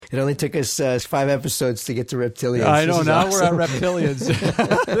It only took us 5 episodes to get to reptilians. I know, now awesome. We're at reptilians.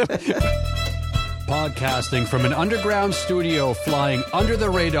 Podcasting from an underground studio flying under the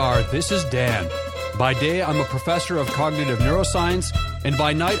radar, this is Dan. By day, I'm a professor of cognitive neuroscience, and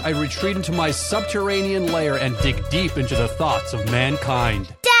by night, I retreat into my subterranean lair and dig deep into the thoughts of mankind.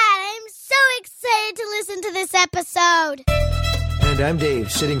 Dad, I'm so excited to listen to this episode. And I'm Dave,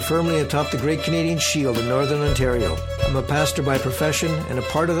 sitting firmly atop the Great Canadian Shield in Northern Ontario. I'm a pastor by profession, and a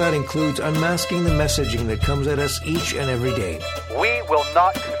part of that includes unmasking the messaging that comes at us each and every day. We will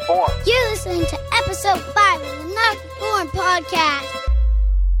not conform. You're listening to episode 5 of the Not Conform podcast.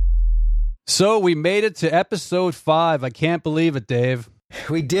 So we made it to episode 5. I can't believe it, Dave.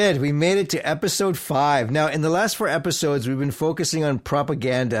 We did. We made it to episode 5. Now, in the last 4 episodes, we've been focusing on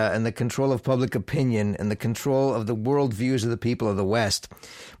propaganda and the control of public opinion and the control of the worldviews of the people of the West.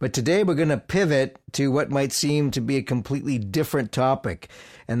 But today we're going to pivot to what might seem to be a completely different topic,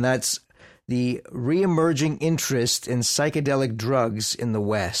 and that's the re-emerging interest in psychedelic drugs in the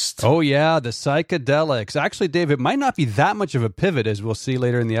West. Oh, yeah, the psychedelics. Actually, Dave, it might not be that much of a pivot, as we'll see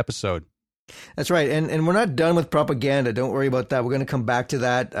later in the episode. That's right. And we're not done with propaganda. Don't worry about that. We're going to come back to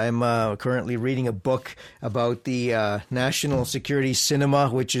that. I'm currently reading a book about the National Security Cinema,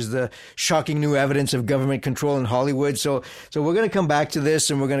 which is the shocking new evidence of government control in Hollywood. So we're going to come back to this,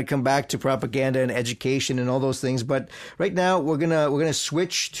 and we're going to come back to propaganda and education and all those things. But right now we're going to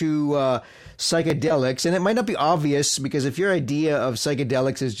switch to psychedelics, and it might not be obvious because if your idea of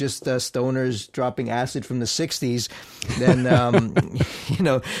psychedelics is just stoners dropping acid from the 60s, then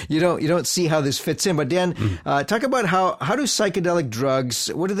you don't see how this fits in. But Dan, talk about how do psychedelic drugs,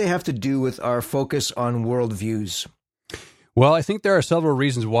 what do they have to do with our focus on worldviews? Well, I think there are several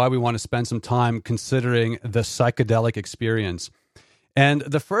reasons why we want to spend some time considering the psychedelic experience. And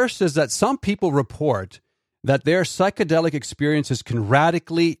the first is that some people report that their psychedelic experiences can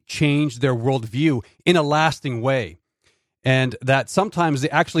radically change their worldview in a lasting way, and that sometimes they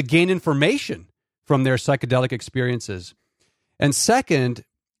actually gain information from their psychedelic experiences. And second,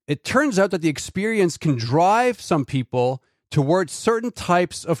 it turns out that the experience can drive some people towards certain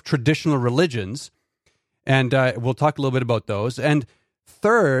types of traditional religions, and we'll talk a little bit about those. And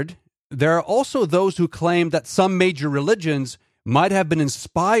third, there are also those who claim that some major religions might have been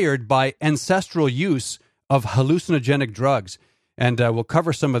inspired by ancestral use of hallucinogenic drugs, and we'll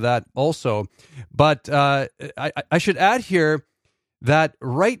cover some of that also. But I should add here that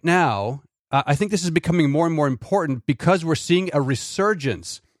right now, I think this is becoming more and more important because we're seeing a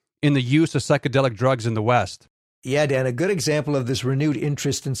resurgence in the use of psychedelic drugs in the West. Yeah, Dan, a good example of this renewed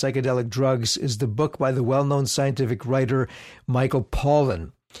interest in psychedelic drugs is the book by the well-known scientific writer Michael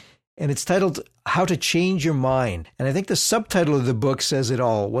Pollan. And it's titled How to Change Your Mind. And I think the subtitle of the book says it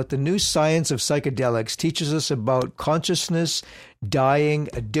all. What the new science of psychedelics teaches us about consciousness, dying,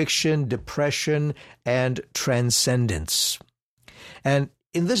 addiction, depression, and transcendence. And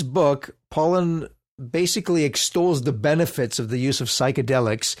in this book, Pollan basically extols the benefits of the use of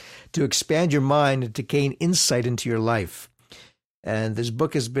psychedelics to expand your mind and to gain insight into your life. And this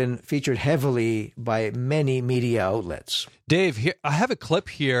book has been featured heavily by many media outlets. Dave, here, I have a clip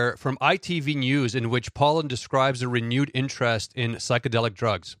here from ITV News in which Pollan describes a renewed interest in psychedelic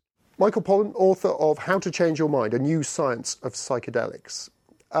drugs. Michael Pollan, author of How to Change Your Mind, a new science of psychedelics.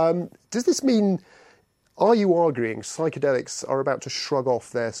 Does this mean, are you arguing psychedelics are about to shrug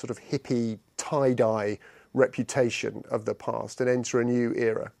off their sort of hippie, tie-dye reputation of the past and enter a new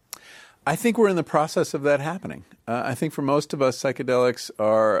era? I think we're in the process of that happening. I think for most of us, psychedelics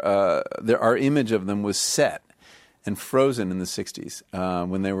are our image of them was set and frozen in the 60s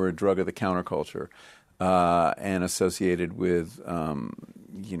when they were a drug of the counterculture and associated with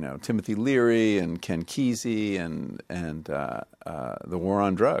Timothy Leary and Ken Kesey and the war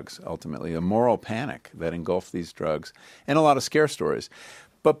on drugs. Ultimately, a moral panic that engulfed these drugs and a lot of scare stories.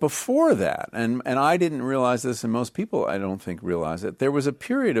 But before that, and I didn't realize this, and most people I don't think realize it, there was a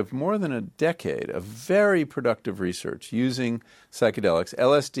period of more than a decade of very productive research using psychedelics,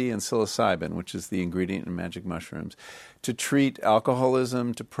 LSD and psilocybin, which is the ingredient in magic mushrooms, to treat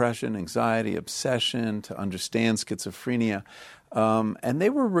alcoholism, depression, anxiety, obsession, to understand schizophrenia. And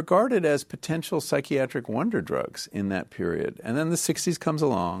they were regarded as potential psychiatric wonder drugs in that period. And then the 60s comes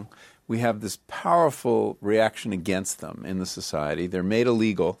along. We have this powerful reaction against them in the society. They're made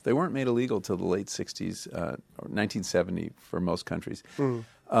illegal. They weren't made illegal till the late 60s, or 1970 for most countries.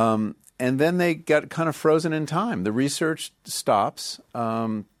 And then they got kind of frozen in time. The research stops,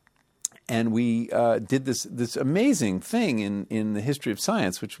 and we did this amazing thing in the history of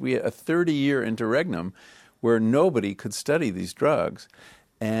science, which we had a 30-year interregnum where nobody could study these drugs.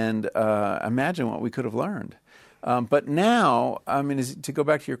 And imagine what we could have learned. But now, I mean, to go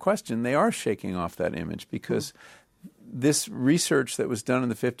back to your question, they are shaking off that image because this research that was done in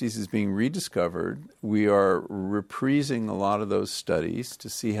the 50s is being rediscovered. We are reprising a lot of those studies to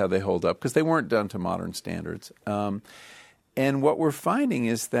see how they hold up because they weren't done to modern standards. And what we're finding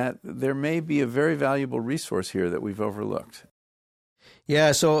is that there may be a very valuable resource here that we've overlooked.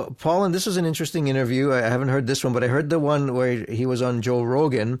 Yeah, so Paul, and this was an interesting interview. I haven't heard this one, but I heard the one where he was on Joe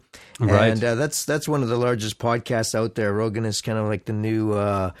Rogan, right. And that's one of the largest podcasts out there. Rogan is kind of like the new,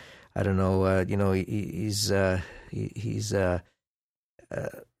 I don't know, he's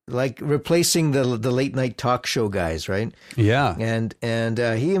like replacing the late night talk show guys, right? Yeah, and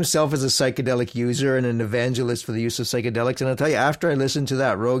he himself is a psychedelic user and an evangelist for the use of psychedelics. And I'll tell you, after I listened to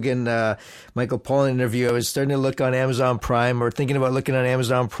that Rogan Michael Pollan interview, I was starting to look on Amazon Prime, or thinking about looking on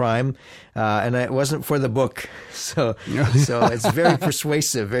Amazon Prime, and it wasn't for the book, so it's very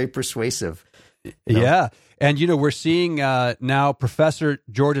persuasive, very persuasive. Yeah, and we're seeing now Professor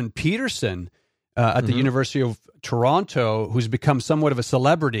Jordan Peterson at the University of Toronto, who's become somewhat of a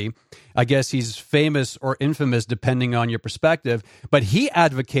celebrity. I guess he's famous or infamous, depending on your perspective, but he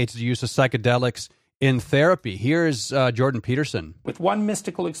advocates the use of psychedelics in therapy. Here's Jordan Peterson. With one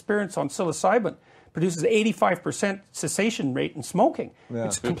mystical experience on psilocybin, produces 85% cessation rate in smoking. Yeah.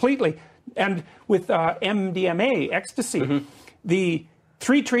 It's completely, and with MDMA, ecstasy, the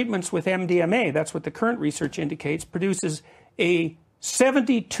 3 treatments with MDMA, that's what the current research indicates, produces a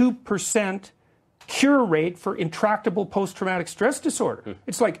 72% cure rate for intractable post-traumatic stress disorder.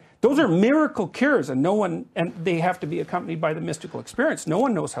 It's like, those are miracle cures, and they have to be accompanied by the mystical experience. No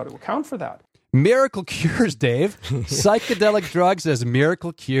one knows how to account for that. Miracle cures, Dave. Psychedelic drugs as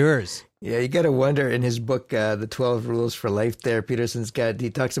miracle cures. Yeah, you got to wonder, in his book, The 12 Rules for Life there, he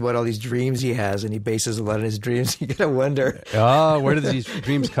talks about all these dreams he has, and he bases a lot on his dreams. You got to wonder. Oh, where do these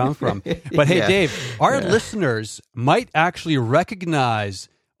dreams come from? But hey, Dave, our listeners might actually recognize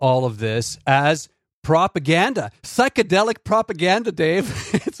all of this as propaganda, psychedelic propaganda, Dave.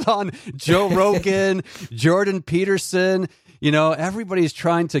 It's on Joe Rogan, Jordan Peterson. Everybody's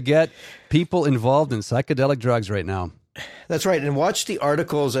trying to get people involved in psychedelic drugs right now. That's right. And watch the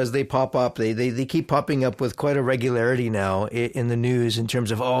articles as they pop up. They keep popping up with quite a regularity now in the news, in terms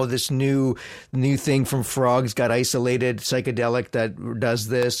of, this new thing from frogs got isolated, psychedelic that does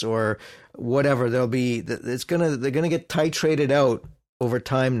this or whatever. They're gonna get titrated out over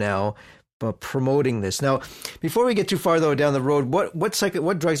time now, promoting this. Now, before we get too far though down the road,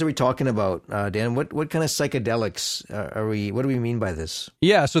 what drugs are we talking about, Dan? What kind of psychedelics what do we mean by this?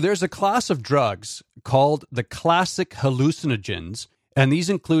 Yeah, so there's a class of drugs called the classic hallucinogens, and these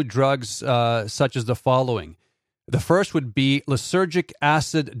include drugs such as the following. The first would be lysergic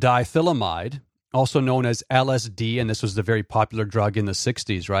acid diethylamide, also known as LSD, and this was the very popular drug in the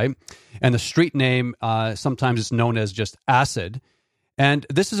 60s, right? And the street name, sometimes it's known as just acid. And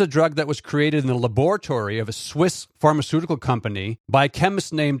this is a drug that was created in the laboratory of a Swiss pharmaceutical company by a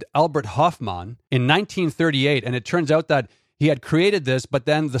chemist named Albert Hofmann in 1938. And it turns out that he had created this, but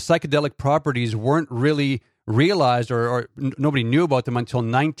then the psychedelic properties weren't really realized, or nobody knew about them until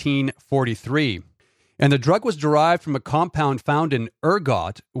 1943. And the drug was derived from a compound found in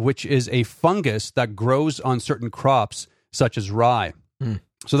ergot, which is a fungus that grows on certain crops, such as rye.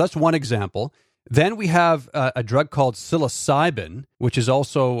 So that's one example. Then we have a drug called psilocybin, which is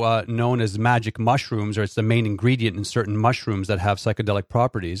also known as magic mushrooms, or it's the main ingredient in certain mushrooms that have psychedelic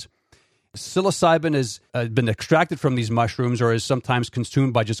properties. Psilocybin has been extracted from these mushrooms, or is sometimes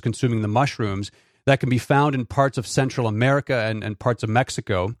consumed by just consuming the mushrooms, that can be found in parts of Central America and parts of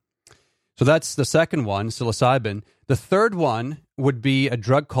Mexico. So that's the second one, psilocybin. The third one would be a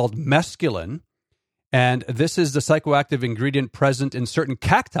drug called mescaline, and this is the psychoactive ingredient present in certain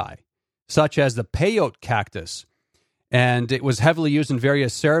cacti, such as the peyote cactus. And it was heavily used in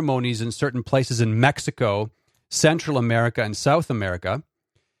various ceremonies in certain places in Mexico, Central America, and South America.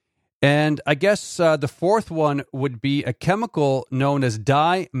 And I guess the fourth one would be a chemical known as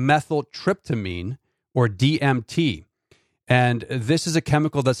dimethyltryptamine, or DMT. And this is a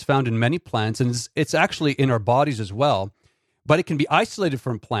chemical that's found in many plants, and it's actually in our bodies as well. But it can be isolated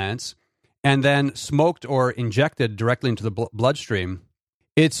from plants and then smoked or injected directly into the bloodstream.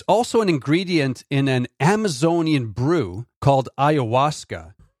 It's also an ingredient in an Amazonian brew called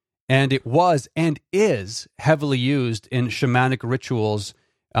ayahuasca, and it was and is heavily used in shamanic rituals.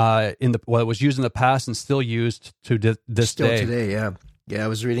 It was used in the past and still used to this day. Still today, yeah. Yeah, I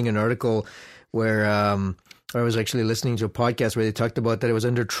was reading an article where I was actually listening to a podcast where they talked about that it was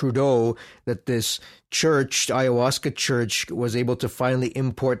under Trudeau that this church, ayahuasca church, was able to finally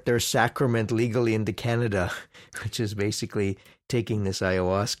import their sacrament legally into Canada, which is basically taking this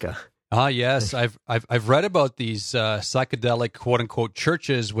ayahuasca. Yes, I've read about these psychedelic quote unquote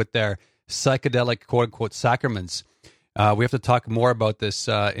churches with their psychedelic quote unquote sacraments. We have to talk more about this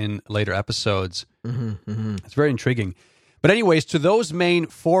in later episodes. It's very intriguing. But anyways, to those main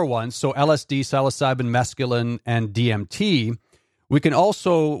four ones, so LSD, psilocybin, mescaline, and DMT, we can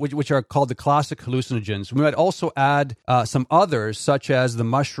also, which are called the classic hallucinogens, we might also add some others, such as the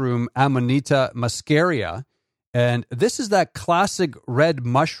mushroom Amanita muscaria. And this is that classic red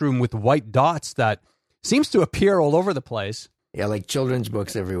mushroom with white dots that seems to appear all over the place. Yeah, like children's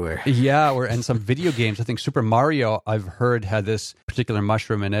books everywhere. Yeah, and some video games. I think Super Mario, I've heard, had this particular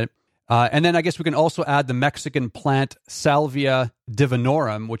mushroom in it. And then I guess we can also add the Mexican plant Salvia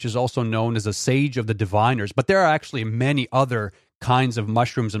divinorum, which is also known as a sage of the diviners. But there are actually many other kinds of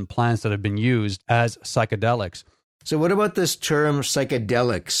mushrooms and plants that have been used as psychedelics. So what about this term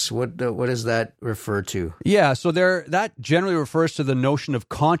psychedelics? What does that refer to? Yeah, so that generally refers to the notion of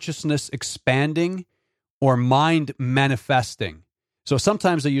consciousness expanding or mind manifesting. So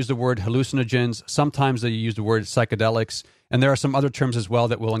sometimes they use the word hallucinogens, sometimes they use the word psychedelics, and there are some other terms as well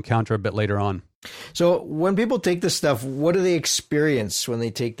that we'll encounter a bit later on. So when people take this stuff, what do they experience when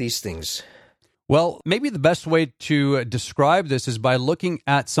they take these things? Well, maybe the best way to describe this is by looking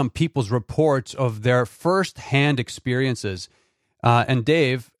at some people's reports of their first-hand experiences. And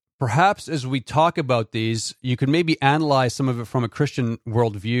Dave, perhaps as we talk about these, you could maybe analyze some of it from a Christian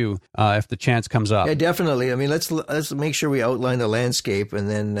worldview if the chance comes up. Yeah, definitely. I mean, let's make sure we outline the landscape, and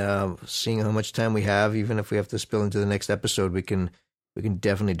then seeing how much time we have, even if we have to spill into the next episode, we can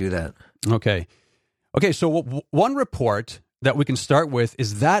definitely do that. Okay. So one report that we can start with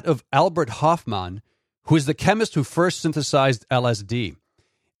is that of Albert Hofmann, who is the chemist who first synthesized LSD.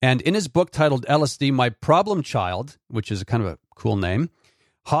 And in his book titled LSD, My Problem Child, which is a kind of a cool name,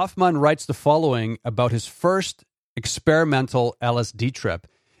 Hofmann writes the following about his first experimental LSD trip.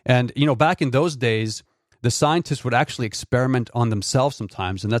 And, back in those days, the scientists would actually experiment on themselves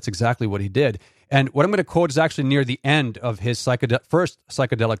sometimes, and that's exactly what he did. And what I'm going to quote is actually near the end of his first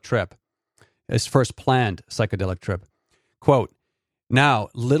psychedelic trip, his first planned psychedelic trip. Quote, "Now,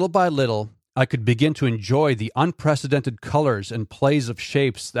 little by little, I could begin to enjoy the unprecedented colors and plays of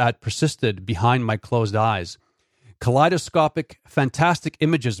shapes that persisted behind my closed eyes. Kaleidoscopic, fantastic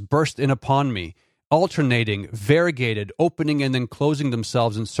images burst in upon me, alternating, variegated, opening and then closing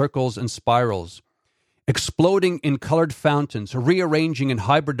themselves in circles and spirals, exploding in colored fountains, rearranging and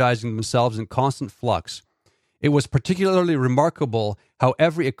hybridizing themselves in constant flux. It was particularly remarkable how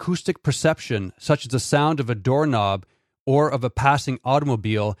every acoustic perception, such as the sound of a doorknob or of a passing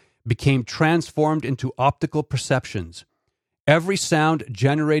automobile, became transformed into optical perceptions. Every sound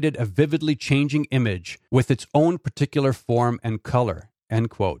generated a vividly changing image with its own particular form and color."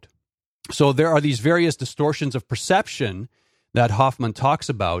 End quote. So there are these various distortions of perception that Hofmann talks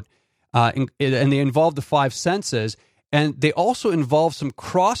about, and they involve the five senses, and they also involve some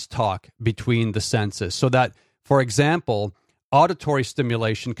crosstalk between the senses, so that, for example, auditory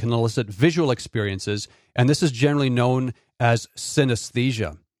stimulation can elicit visual experiences, and this is generally known as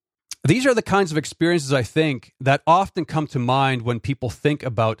synesthesia. These are the kinds of experiences, I think, that often come to mind when people think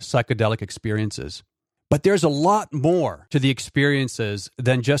about psychedelic experiences. But there's a lot more to the experiences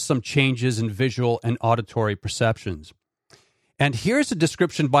than just some changes in visual and auditory perceptions. And here's a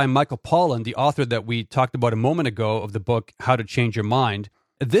description by Michael Pollan, the author that we talked about a moment ago of the book How to Change Your Mind.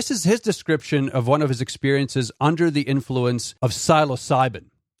 This is his description of one of his experiences under the influence of psilocybin.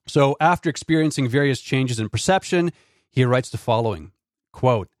 So after experiencing various changes in perception, he writes the following,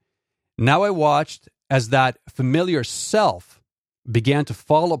 quote, "Now I watched as that familiar self began to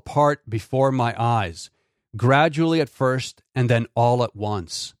fall apart before my eyes, gradually at first and then all at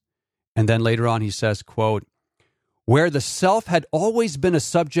once." And then later on he says, quote, "Where the self had always been a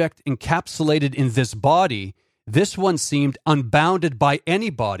subject encapsulated in this body, this one seemed unbounded by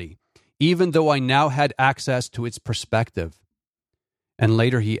any body, even though I now had access to its perspective." And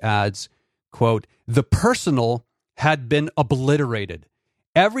later he adds, quote, "The personal had been obliterated.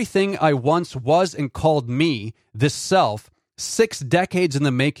 Everything I once was and called me, this self, 6 decades in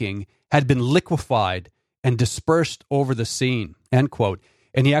the making, had been liquefied and dispersed over the scene." End quote.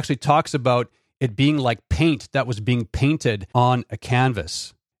 And he actually talks about it being like paint that was being painted on a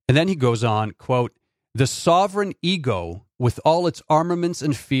canvas. And then he goes on, quote, "The sovereign ego, with all its armaments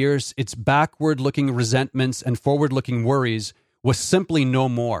and fears, its backward-looking resentments and forward-looking worries, was simply no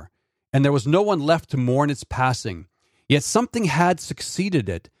more, and there was no one left to mourn its passing. Yet something had succeeded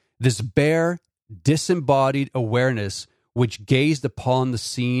it, this bare, disembodied awareness which gazed upon the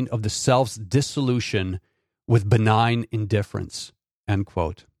scene of the self's dissolution with benign indifference." End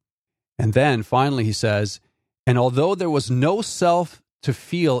quote. And then finally he says, "And although there was no self to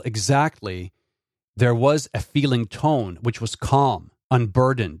feel exactly, there was a feeling tone which was calm,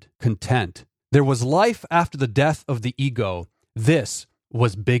 unburdened, content. There was life after the death of the ego. This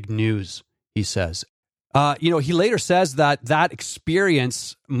was big news, he says. He later says that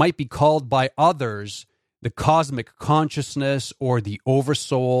experience might be called by others the cosmic consciousness or the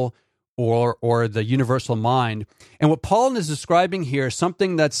oversoul or the universal mind. And what Pollan is describing here is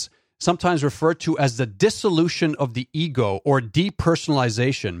something that's sometimes referred to as the dissolution of the ego or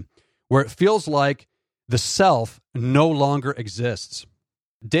depersonalization, where it feels like the self no longer exists.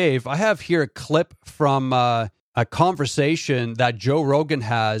 Dave, I have here a clip from a conversation that Joe Rogan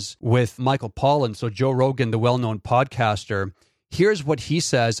has with Michael Pollan. So Joe Rogan, the well-known podcaster, here's what he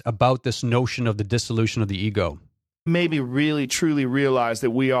says about this notion of the dissolution of the ego. Maybe really truly realize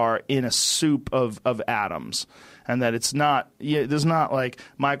that we are in a soup of atoms, and that it's not, there's not like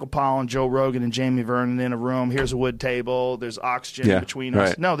Michael Pollan, Joe Rogan, and Jamie Vernon in a room. Here's a wood table. There's oxygen between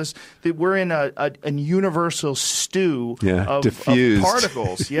us. No, we're in a universal stew of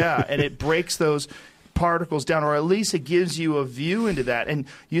particles. And it breaks those particles down, or at least it gives you a view into that, and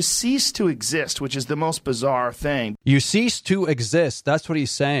you cease to exist, which is the most bizarre thing. You cease to exist. That's what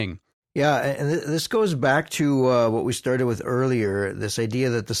he's saying. Yeah, and this goes back to what we started with earlier, this idea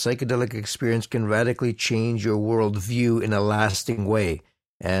that the psychedelic experience can radically change your worldview in a lasting way.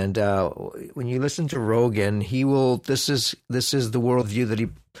 And when you listen to Rogan, this is the worldview that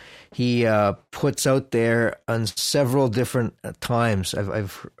he puts out there on several different times.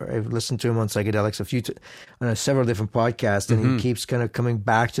 I've listened to him on psychedelics on several different podcasts, and he keeps kind of coming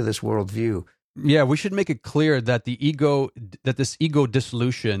back to this worldview. Yeah, we should make it clear that this ego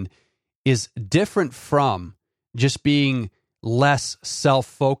dissolution is different from just being less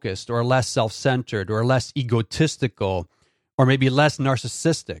self-focused or less self-centered or less egotistical or maybe less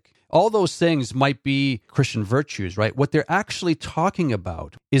narcissistic. All those things might be Christian virtues, right? What they're actually talking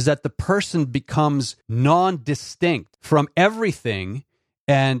about is that the person becomes non-distinct from everything,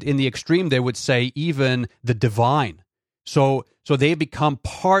 and in the extreme, they would say even the divine. So they become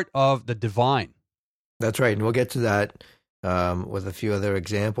part of the divine. That's right, and we'll get to that with a few other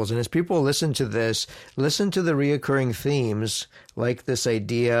examples. And as people listen to this, listen to the reoccurring themes, like this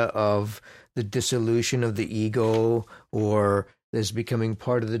idea of the dissolution of the ego, or this becoming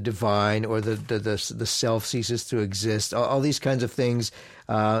part of the divine, or the self ceases to exist. All these kinds of things.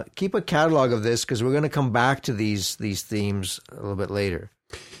 Keep a catalog of this, because we're going to come back to these themes a little bit later.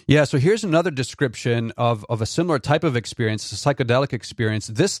 Yeah, so here's another description of a similar type of experience, a psychedelic experience,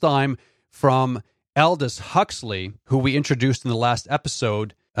 this time from Aldous Huxley, who we introduced in the last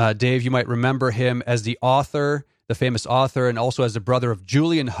episode. Dave, you might remember him as the famous author, and also as the brother of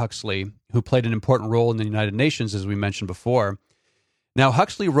Julian Huxley, who played an important role in the United Nations, as we mentioned before. Now,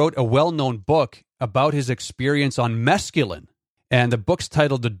 Huxley wrote a well-known book about his experience on mescaline, and the book's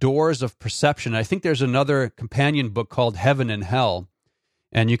titled The Doors of Perception. I think there's another companion book called Heaven and Hell,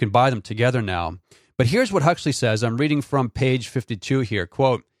 and you can buy them together now. But here's what Huxley says. I'm reading from page 52 here.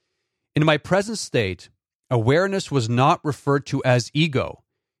 Quote, "In my present state, awareness was not referred to as ego.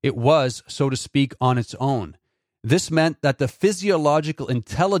 It was, so to speak, on its own. This meant that the physiological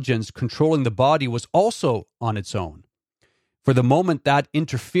intelligence controlling the body was also on its own. For the moment, that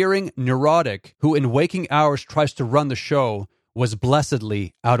interfering neurotic who in waking hours tries to run the show was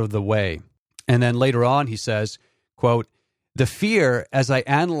blessedly out of the way." And then later on he says, quote, "The fear, as I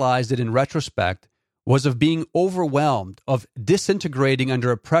analyzed it in retrospect, was of being overwhelmed, of disintegrating under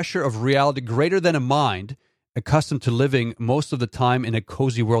a pressure of reality greater than a mind, accustomed to living most of the time in a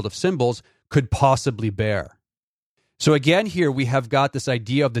cozy world of symbols, could possibly bear." So again, here we have got this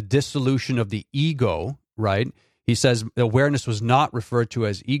idea of the dissolution of the ego, right? He says awareness was not referred to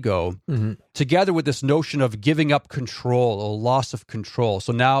as ego, together with this notion of giving up control or loss of control.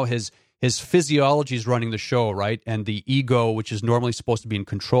 So now his physiology is running the show, right? And the ego, which is normally supposed to be in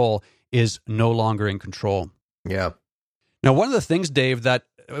control, is no longer in control. Yeah. Now, one of the things, Dave,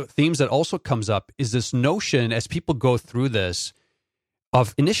 themes that also comes up is this notion, as people go through this,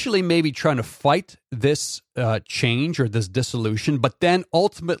 of initially maybe trying to fight this change or this dissolution, but then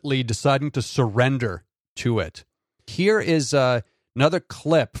ultimately deciding to surrender to it. Here is another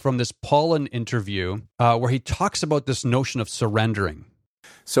clip from this Pollan interview where he talks about this notion of surrendering.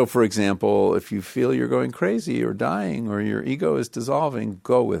 So, for example, if you feel you're going crazy or dying or your ego is dissolving,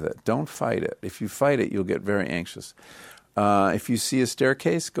 go with it. Don't fight it. If you fight it, you'll get very anxious. If you see a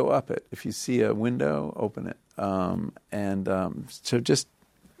staircase, go up it. If you see a window, open it. So just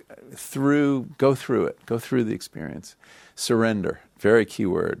go through it. Go through the experience. Surrender. Very key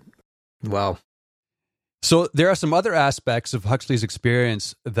word. Wow. So there are some other aspects of Huxley's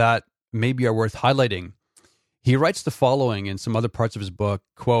experience that maybe are worth highlighting. he writes the following in some other parts of his book,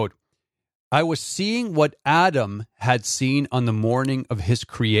 quote, "I was seeing what Adam had seen on the morning of his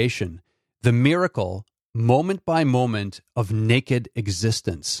creation, the miracle, moment by moment, of naked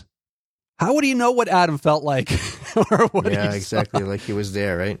existence." How would he know what Adam felt like? Or what he saw? exactly. Like he was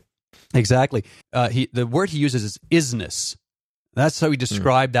there, right? Exactly. The word he uses is isness. That's how he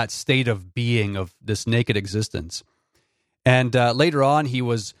described that state of being, of this naked existence. And later on,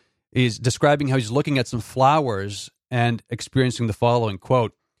 he's describing how he's looking at some flowers and experiencing the following,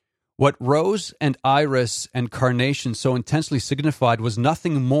 quote, "What rose and iris and carnation so intensely signified was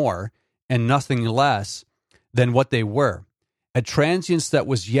nothing more and nothing less than what they were, a transience that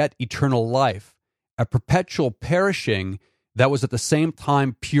was yet eternal life, a perpetual perishing that was at the same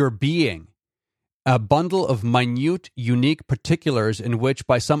time pure being, a bundle of minute, unique particulars in which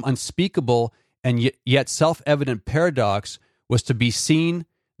by some unspeakable and yet self-evident paradox was to be seen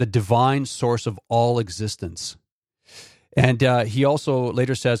the divine source of all existence." And he also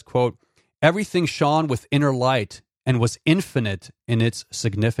later says, quote, "Everything shone with inner light and was infinite in its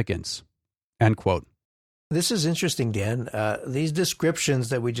significance," end quote. This is interesting, Dan. These descriptions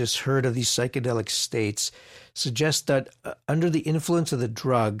that we just heard of these psychedelic states suggest that under the influence of the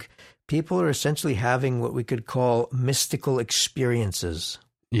drug, people are essentially having what we could call mystical experiences.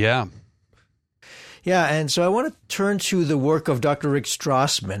 Yeah. Yeah, and so I want to turn to the work of Dr. Rick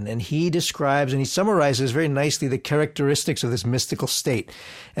Strassman, and he describes and he summarizes very nicely the characteristics of this mystical state.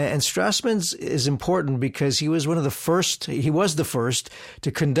 And Strassman's is important because he was the first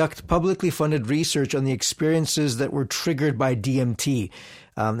to conduct publicly funded research on the experiences that were triggered by DMT.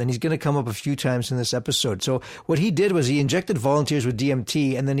 And he's going to come up a few times in this episode. So what he did was he injected volunteers with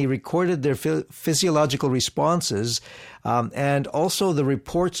DMT, and then he recorded their physiological responses and also the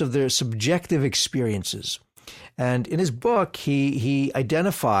reports of their subjective experiences. And in his book, he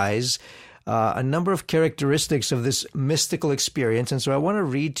identifies a number of characteristics of this mystical experience. And so I want to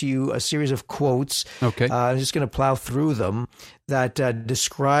read to you a series of quotes. Okay. I'm just going to plow through them that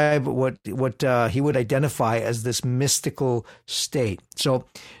describe what he would identify as this mystical state. So,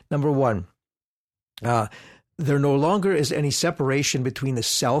 number one, there no longer is any separation between the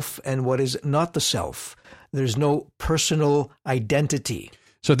self and what is not the self. There's no personal identity.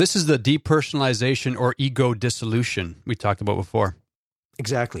 So this is the depersonalization or ego dissolution we talked about before.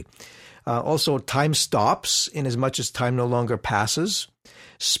 Exactly. Also, time stops in as much as time no longer passes.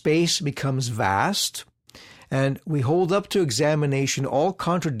 Space becomes vast. And we hold up to examination all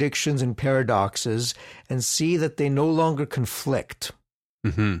contradictions and paradoxes and see that they no longer conflict.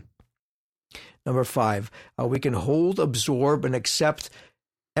 Mm-hmm. Number 5, we can hold, absorb, and accept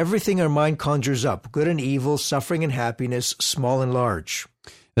everything our mind conjures up, good and evil, suffering and happiness, small and large.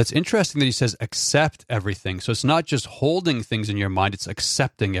 That's interesting that he says accept everything. So it's not just holding things in your mind, it's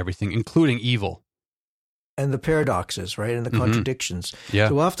accepting everything, including evil. And the paradoxes, right? And the contradictions. Yeah.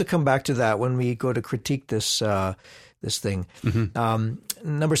 So we'll have to come back to that when we go to critique this thing.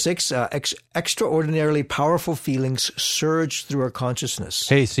 Number 6, extraordinarily powerful feelings surge through our consciousness.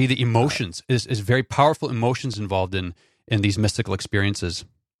 Hey, see, the emotions is very powerful emotions involved in these mystical experiences.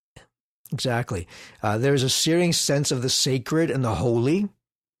 Exactly. There's a searing sense of the sacred and the holy.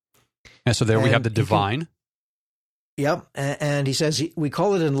 And so there we have the divine. Yep. And he says we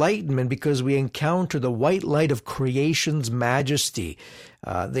call it enlightenment because we encounter the white light of creation's majesty.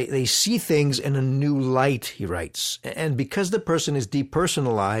 They see things in a new light, he writes. And because the person is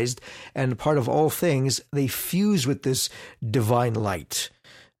depersonalized and part of all things, they fuse with this divine light.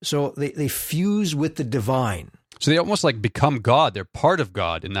 So they fuse with the divine. So they almost like become God. They're part of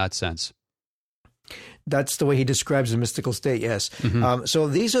God in that sense. That's the way he describes the mystical state, yes. So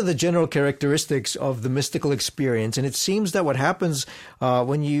these are the general characteristics of the mystical experience. And it seems that what happens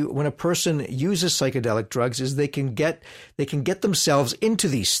when a person uses psychedelic drugs is they can get themselves into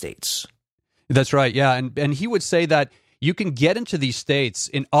these states. That's right, yeah. And he would say that you can get into these states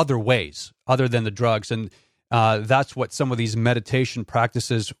in other ways, other than the drugs. And that's what some of these meditation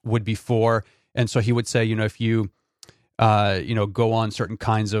practices would be for. And so he would say, if you, go on certain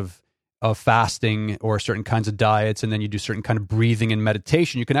kinds of fasting or certain kinds of diets, and then you do certain kind of breathing and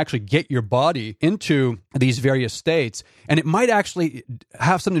meditation, you can actually get your body into these various states. And it might actually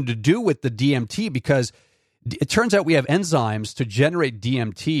have something to do with the DMT, because it turns out we have enzymes to generate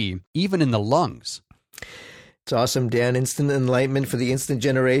DMT even in the lungs. It's awesome, Dan. Instant enlightenment for the instant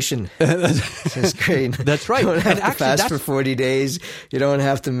generation. That's great. That's right. You don't have And to actually, fast for 40 days. You don't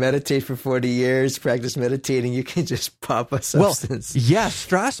have to meditate for 40 years, practice meditating. You can just pop a substance. Well, yes,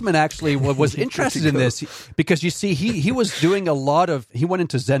 Strassman actually was interested in this because, you see, he was doing he went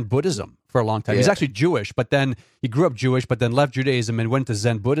into Zen Buddhism for a long time. He's actually Jewish, but then he grew up Jewish, but then left Judaism and went to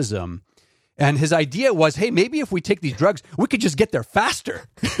Zen Buddhism. And his idea was, hey, maybe if we take these drugs, we could just get there faster,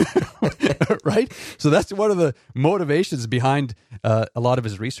 right? So that's one of the motivations behind a lot of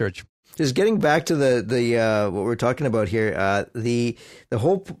his research. Just getting back to the what we're talking about here, the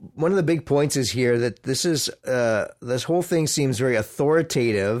whole one of the big points is here that this whole thing seems very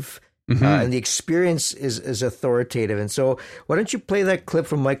authoritative, and the experience is authoritative. And so, why don't you play that clip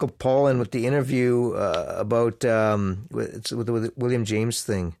from Michael Pollan with the interview about with the William James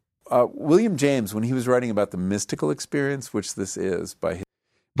thing? William James, when he was writing about the mystical experience, which this is,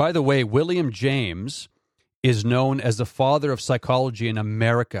 by the way, William James is known as the father of psychology in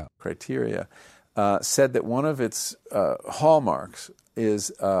America. Criteria, said that one of its hallmarks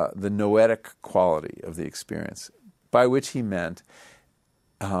is the noetic quality of the experience, by which he meant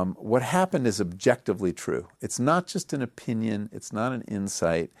what happened is objectively true. It's not just an opinion, it's not an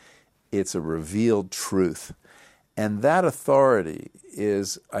insight, it's a revealed truth. And that authority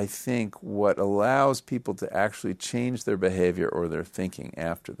is, I think, what allows people to actually change their behavior or their thinking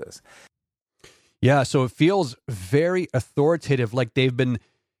after this. Yeah, so it feels very authoritative, like they've been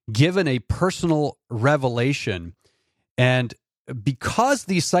given a personal revelation. And because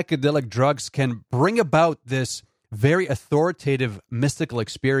these psychedelic drugs can bring about this very authoritative mystical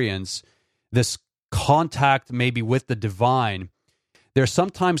experience, this contact maybe with the divine, they're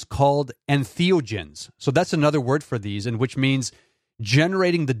sometimes called entheogens. So that's another word for these, and which means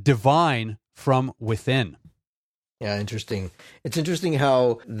generating the divine from within. Yeah, interesting. It's interesting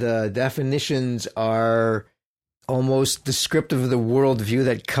how the definitions are almost descriptive of the worldview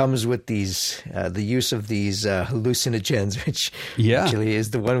that comes with these, the use of these hallucinogens, which actually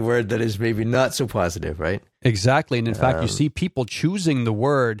is the one word that is maybe not so positive, right? Exactly. And in fact, you see people choosing the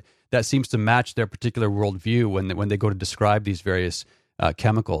word that seems to match their particular worldview when they go to describe these various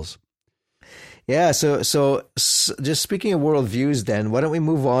chemicals. Yeah, so just speaking of worldviews then, why don't we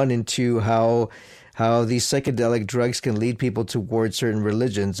move on into how these psychedelic drugs can lead people towards certain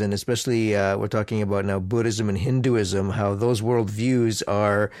religions, and especially we're talking about now Buddhism and Hinduism, how those worldviews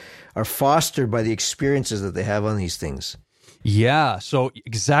are fostered by the experiences that they have on these things. Yeah, so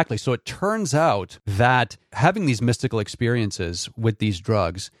exactly. So it turns out that having these mystical experiences with these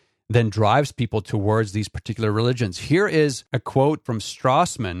drugs then drives people towards these particular religions. Here is a quote from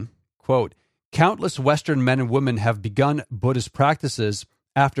Strassman, quote, "Countless Western men and women have begun Buddhist practices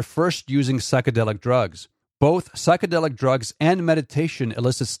after first using psychedelic drugs. Both psychedelic drugs and meditation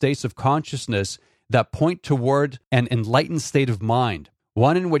elicit states of consciousness that point toward an enlightened state of mind,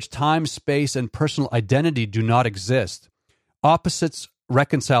 one in which time, space, and personal identity do not exist. Opposites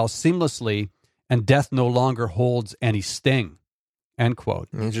reconcile seamlessly, and death no longer holds any sting." End quote.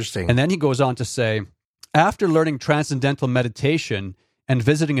 Interesting. And then he goes on to say, after learning transcendental meditation and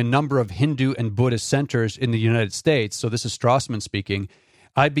visiting a number of Hindu and Buddhist centers in the United States, so this is Strassman speaking,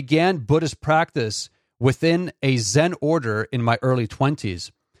 I began Buddhist practice within a Zen order in my early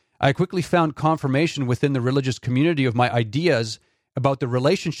 20s. I quickly found confirmation within the religious community of my ideas about the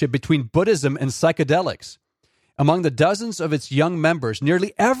relationship between Buddhism and psychedelics. Among the dozens of its young members,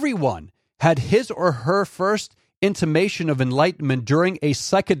 nearly everyone had his or her first intimation of enlightenment during a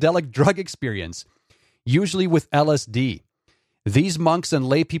psychedelic drug experience, usually with LSD. These monks and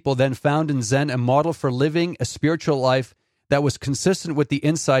lay people then found in Zen a model for living a spiritual life that was consistent with the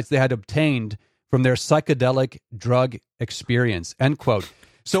insights they had obtained from their psychedelic drug experience. End quote.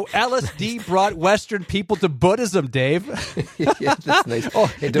 So LSD brought Western people to Buddhism, Dave. Yeah, that's nice.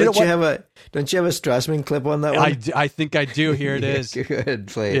 Hey, don't you have a Strassman clip on that one? I think I do. Here it is. Good,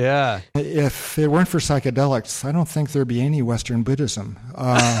 play it. Yeah. If it weren't for psychedelics, I don't think there'd be any Western Buddhism.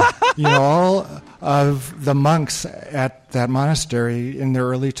 All of the monks at that monastery in their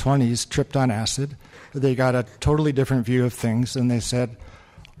early 20s tripped on acid. They got a totally different view of things, and they said,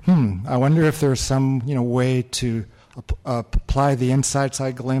 I wonder if there's some way to apply the insights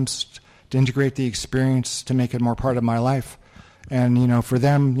I glimpsed, to integrate the experience, to make it more part of my life. And, for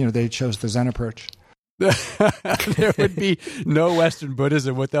them, they chose the Zen approach. There would be no Western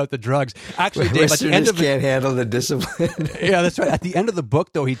Buddhism without the drugs. Actually, Dave, at the end of it, can't handle the discipline. Yeah, that's right. At the end of the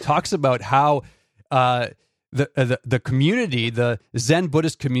book, though, he talks about how the community, the Zen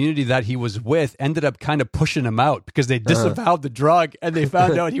Buddhist community that he was with, ended up kind of pushing him out because they disavowed the drug, and they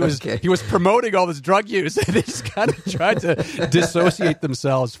found out he was promoting all this drug use. They just kind of tried to dissociate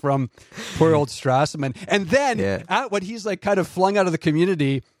themselves from poor old Strassman. And then when he's like kind of flung out of the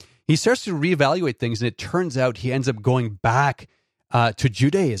community, he starts to reevaluate things, and it turns out he ends up going back to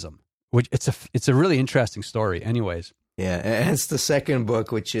Judaism, which it's a really interesting story. Anyways, yeah, and it's the second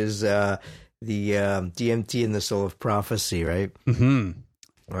book, which is the DMT and the Soul of Prophecy, right?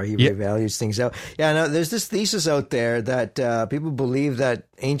 Mm-hmm. Or he revalues things out. Yeah, no, there's this thesis out there that people believe that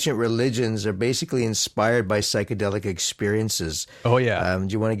ancient religions are basically inspired by psychedelic experiences. Oh, yeah. Do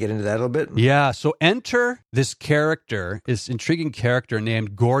you want to get into that a little bit? Yeah, so enter this character, this intriguing character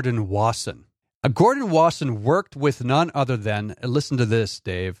named Gordon Wasson. Gordon Wasson worked with none other than, listen to this,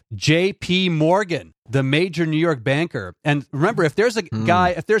 Dave, J.P. Morgan, the major New York banker. And remember, if there's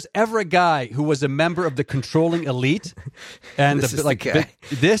ever a guy who was a member of the controlling elite, and this is the guy.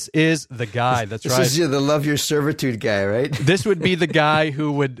 This is the guy. That's right. This is the love your servitude guy, right? This would be the guy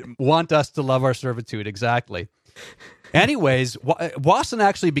who would want us to love our servitude. Exactly. Anyways, Wasson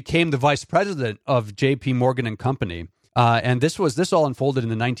actually became the vice president of J.P. Morgan and Company, and this all unfolded in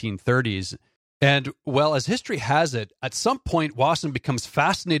the 1930s. And, well, as history has it, at some point, Wasson becomes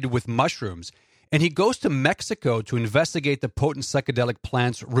fascinated with mushrooms, and he goes to Mexico to investigate the potent psychedelic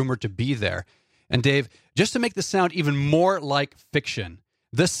plants rumored to be there. And, Dave, just to make this sound even more like fiction,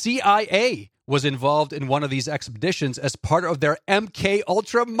 the CIA was involved in one of these expeditions as part of their MK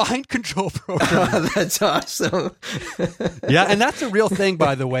Ultra mind control program. Oh, that's awesome. Yeah, and that's a real thing,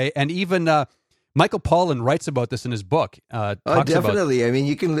 by the way. And even Michael Pollan writes about this in his book. Oh, definitely. I mean,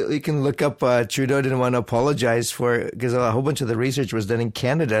 you can look up Trudeau didn't want to apologize because a whole bunch of the research was done in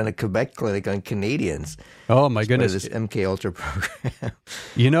Canada and a Quebec clinic on Canadians. Oh, my goodness. This MK Ultra program.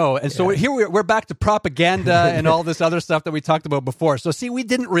 And so here we're back to propaganda and all this other stuff that we talked about before. So, see, we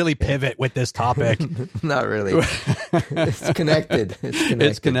didn't really pivot with this topic. Not really. It's connected.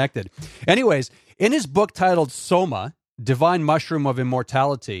 It's connected. Anyways, in his book titled Soma, Divine Mushroom of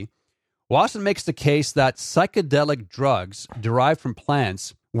Immortality, Wasson makes the case that psychedelic drugs derived from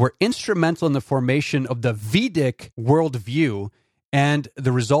plants were instrumental in the formation of the Vedic worldview and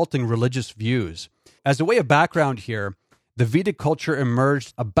the resulting religious views. As a way of background here, the Vedic culture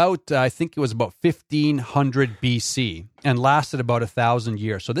emerged about, I think it was about 1500 BC and lasted about 1,000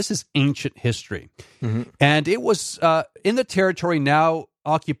 years. So this is ancient history. Mm-hmm. And it was in the territory now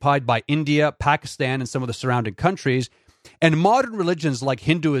occupied by India, Pakistan, and some of the surrounding countries. And modern religions like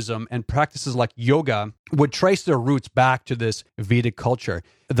Hinduism and practices like yoga would trace their roots back to this Vedic culture.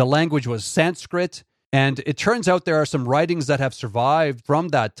 The language was Sanskrit, and it turns out there are some writings that have survived from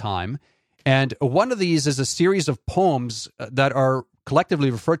that time. And one of these is a series of poems that are collectively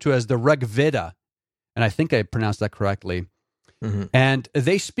referred to as the Rig Veda. And I think I pronounced that correctly. Mm-hmm. And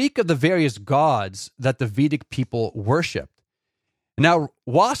they speak of the various gods that the Vedic people worshipped. Now,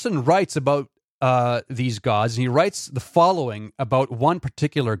 Wasson writes about these gods, and he writes the following about one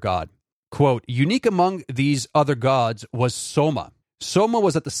particular god. Quote, unique among these other gods was Soma. Soma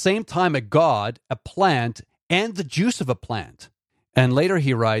was at the same time a god, a plant, and the juice of a plant. And later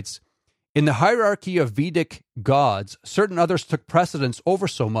he writes, in the hierarchy of Vedic gods, certain others took precedence over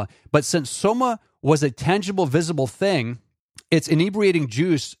Soma, but since Soma was a tangible, visible thing, its inebriating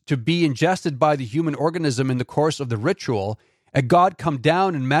juice to be ingested by the human organism in the course of the ritual, a god come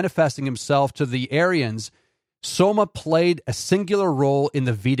down and manifesting himself to the Aryans, Soma played a singular role in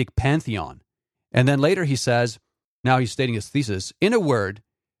the Vedic pantheon. And then later he says, now he's stating his thesis, in a word,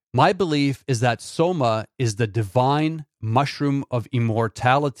 my belief is that Soma is the divine mushroom of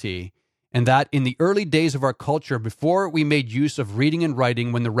immortality, and that in the early days of our culture, before we made use of reading and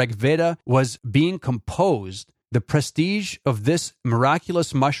writing, when the Rig Veda was being composed, the prestige of this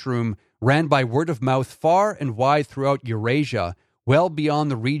miraculous mushroom ran by word of mouth far and wide throughout Eurasia, well beyond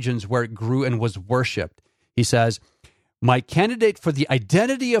the regions where it grew and was worshipped. He says, my candidate for the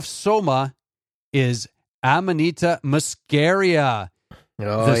identity of Soma is Amanita muscaria, the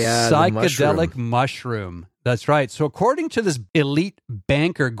psychedelic mushroom. That's right. So according to this elite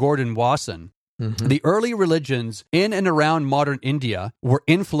banker, Gordon Wasson, the early religions in and around modern India were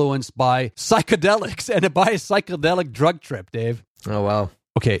influenced by psychedelics and by a psychedelic drug trip, Dave. Oh, wow.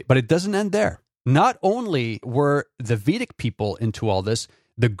 Okay, but it doesn't end there. Not only were the Vedic people into all this,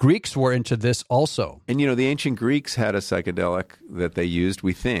 the Greeks were into this also. And, the ancient Greeks had a psychedelic that they used,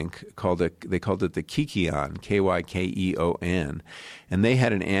 we think, they called it the kykeon, Kykeon. And they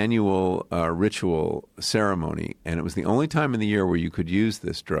had an annual ritual ceremony, and it was the only time in the year where you could use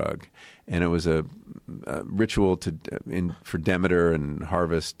this drug. And it was a ritual for Demeter and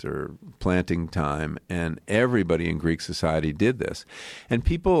harvest or planting time, and everybody in Greek society did this. And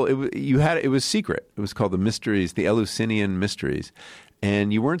people, it was secret. It was called the mysteries, the Eleusinian mysteries.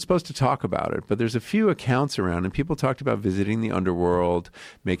 And you weren't supposed to talk about it, but there's a few accounts around, and people talked about visiting the underworld,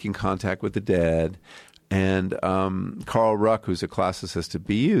 making contact with the dead. And Carl Ruck, who's a classicist at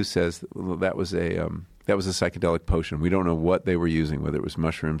BU, says that was a psychedelic potion. We don't know what they were using, whether it was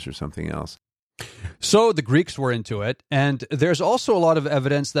mushrooms or something else. So the Greeks were into it, and there's also a lot of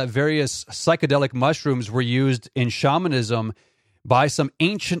evidence that various psychedelic mushrooms were used in shamanism by some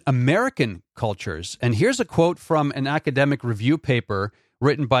ancient American cultures. And here's a quote from an academic review paper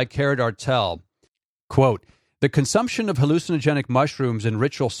written by Kara Dartell. Quote, "The consumption of hallucinogenic mushrooms in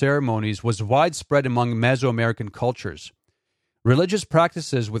ritual ceremonies was widespread among Mesoamerican cultures. Religious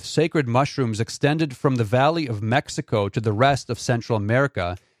practices with sacred mushrooms extended from the Valley of Mexico to the rest of Central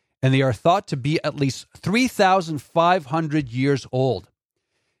America, and they are thought to be at least 3,500 years old.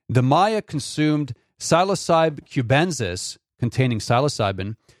 The Maya consumed psilocybe cubensis, containing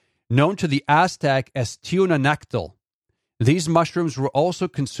psilocybin, known to the Aztec as Tiunanactl. These mushrooms were also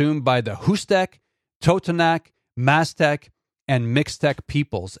consumed by the Huastec, Totonac, Maztec, and Mixtec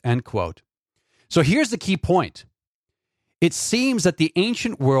peoples," end quote. So here's the key point. It seems that the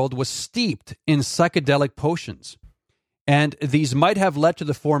ancient world was steeped in psychedelic potions, and these might have led to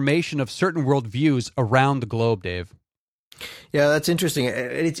the formation of certain worldviews around the globe, Dave. Yeah, that's interesting.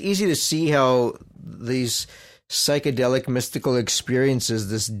 It's easy to see how these psychedelic mystical experiences,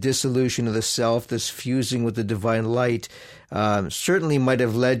 this dissolution of the self, this fusing with the divine light, certainly might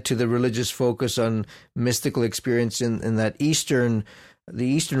have led to the religious focus on mystical experience in that the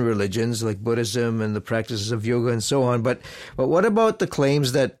Eastern religions like Buddhism and the practices of yoga and so on. But what about the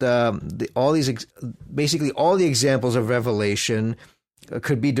claims that basically all the examples of revelation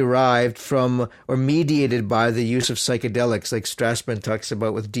could be derived from or mediated by the use of psychedelics, like Strassman talks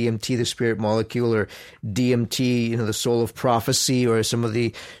about with DMT, the spirit molecule, or DMT, the soul of prophecy, or some of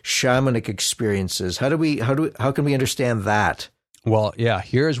the shamanic experiences? How can we understand that? Well, yeah,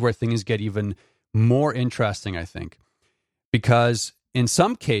 here's where things get even more interesting, I think, because in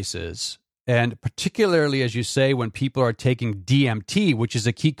some cases, and particularly, as you say, when people are taking DMT, which is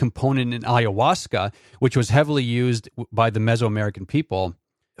a key component in ayahuasca, which was heavily used by the Mesoamerican people,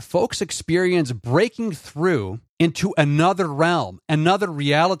 folks experience breaking through into another realm, another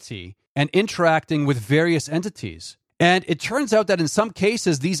reality, and interacting with various entities. And it turns out that in some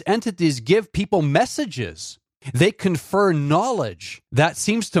cases, these entities give people messages. They confer knowledge that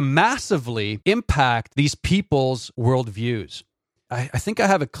seems to massively impact these people's worldviews. I think I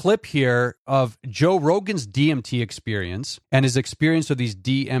have a clip here of Joe Rogan's DMT experience and his experience of these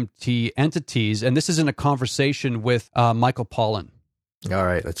DMT entities. And this is in a conversation with Michael Pollan. All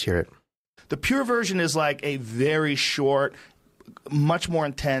right, let's hear it. The pure version is like a very short, much more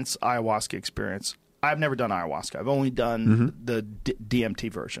intense ayahuasca experience. I've never done ayahuasca. I've only done the DMT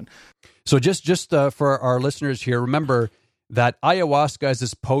version. So just for our listeners here, remember that ayahuasca is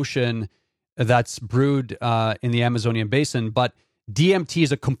this potion that's brewed in the Amazonian basin, but DMT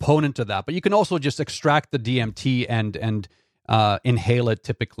is a component of that, but you can also just extract the DMT and inhale it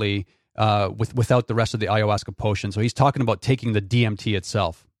typically without the rest of the ayahuasca potion. So he's talking about taking the DMT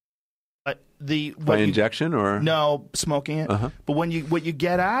itself. By injection or no, smoking it. But what you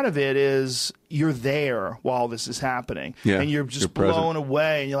get out of it is you're there while this is happening, and you're just blown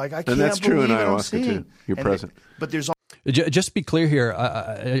away, and you're like, I can't believe that's true in what I'm ayahuasca seeing. too. You're present. But there's just to be clear here.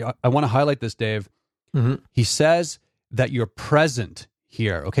 I want to highlight this, Dave. He says that you're present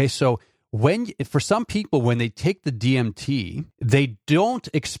here. Okay, so for some people, when they take the DMT, they don't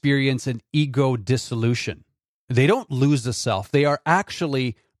experience an ego dissolution. They don't lose the self. They are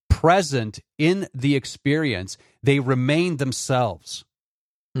actually present in the experience. They remain themselves.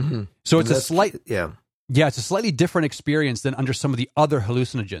 So it's it's a slightly different experience than under some of the other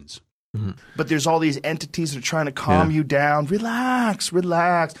hallucinogens. But there's all these entities that are trying to calm you down. Relax,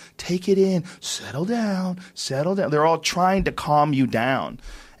 take it in, settle down. They're all trying to calm you down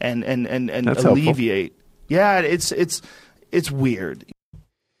and alleviate. Helpful. Yeah, it's weird.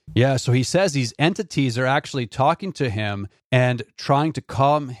 Yeah, so he says these entities are actually talking to him and trying to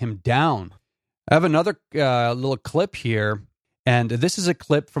calm him down. I have another little clip here, and this is a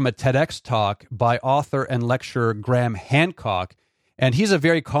clip from a TEDx talk by author and lecturer Graham Hancock. And he's a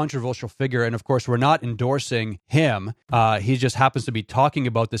very controversial figure, and of course, we're not endorsing him. He just happens to be talking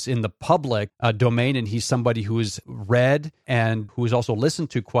about this in the public domain, and he's somebody who's read and who's also listened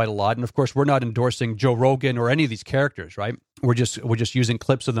to quite a lot. And of course, we're not endorsing Joe Rogan or any of these characters, right? We're just using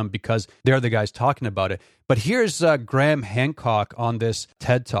clips of them because they're the guys talking about it. But here's Graham Hancock on this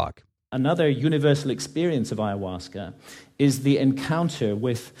TED Talk. Another universal experience of ayahuasca is the encounter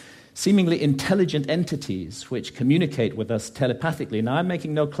with seemingly intelligent entities which communicate with us telepathically. Now, I'm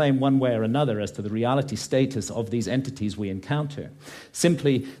making no claim one way or another as to the reality status of these entities we encounter,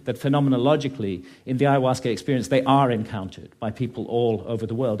 simply that phenomenologically, in the ayahuasca experience, they are encountered by people all over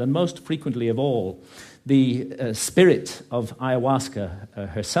the world. And most frequently of all, the spirit of ayahuasca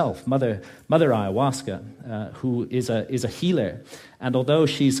herself, Mother Ayahuasca, who is a healer. And although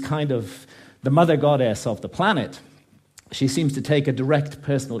she's kind of the mother goddess of the planet, She seems to take a direct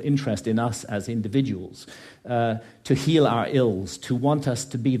personal interest in us as individuals, to heal our ills, to want us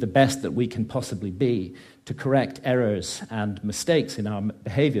to be the best that we can possibly be, to correct errors and mistakes in our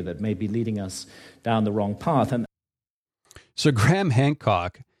behavior that may be leading us down the wrong path. And so Graham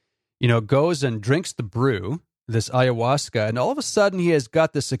Hancock, goes and drinks the brew, this ayahuasca, and all of a sudden he has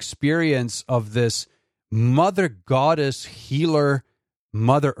got this experience of this mother goddess healer,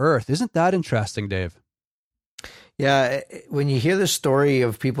 Mother Earth. Isn't that interesting, Dave? Yeah, when you hear the story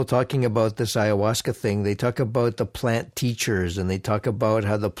of people talking about this ayahuasca thing, they talk about the plant teachers, and they talk about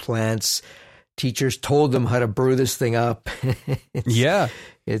how the plants teachers told them how to brew this thing up.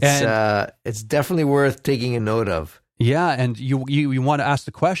 It's definitely worth taking a note of. Yeah, and you want to ask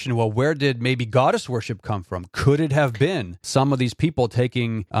the question, well, where did maybe goddess worship come from? Could it have been some of these people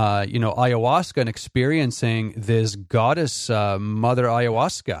taking, ayahuasca and experiencing this goddess, Mother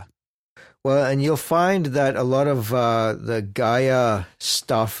Ayahuasca? Well, and you'll find that a lot of the Gaia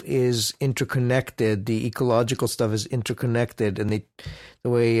stuff is interconnected. The ecological stuff is interconnected, and the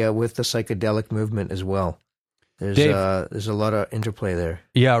way with the psychedelic movement as well. There's a lot of interplay there.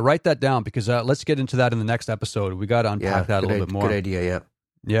 Yeah, write that down, because let's get into that in the next episode. We got to unpack that a little bit more. Good idea,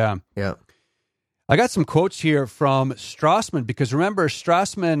 Yeah. Yeah. I got some quotes here from Strassman, because remember,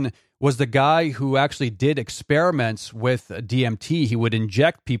 Strassman was the guy who actually did experiments with DMT. He would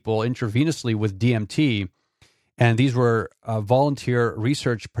inject people intravenously with DMT, and these were volunteer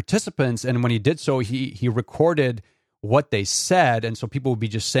research participants. And when he did so, he recorded what they said, and so people would be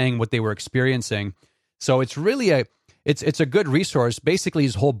just saying what they were experiencing. So it's really it's a good resource. Basically,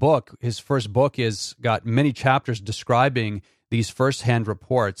 his first book, is got many chapters describing these firsthand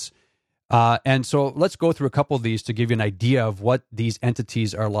reports. And so let's go through a couple of these to give you an idea of what these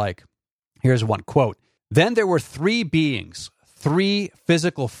entities are like. Here's one quote. Then there were 3 beings, 3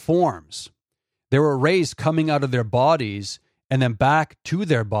 physical forms. They were raised coming out of their bodies and then back to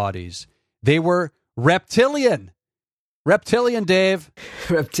their bodies. They were reptilian. Reptilian, Dave.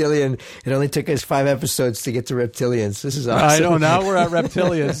 Reptilian. It only took us 5 episodes to get to reptilians. This is awesome. I know. Now we're at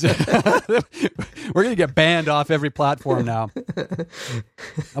reptilians. We're going to get banned off every platform now.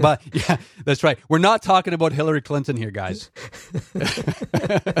 But yeah, that's right. We're not talking about Hillary Clinton here, guys.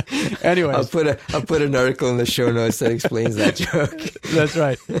 Anyways, I'll put an article in the show notes that explains that joke. That's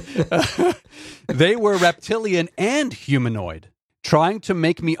right. They were reptilian and humanoid, trying to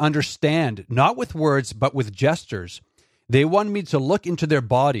make me understand, not with words, but with gestures. They wanted me to look into their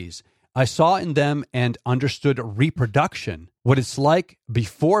bodies. I saw in them and understood reproduction, what it's like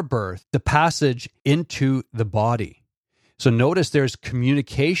before birth, the passage into the body. So notice there's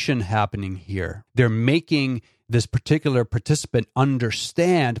communication happening here. They're making this particular participant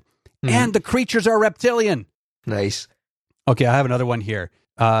understand, and the creatures are reptilian. Nice. Okay, I have another one here.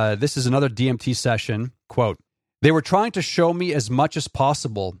 This is another DMT session. Quote, they were trying to show me as much as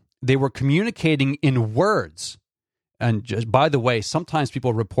possible. They were communicating in words. And just, by the way, sometimes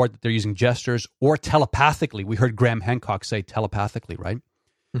people report that they're using gestures or telepathically. We heard Graham Hancock say telepathically, right?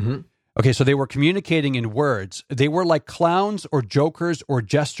 Mm-hmm. Okay, so they were communicating in words. They were like clowns or jokers or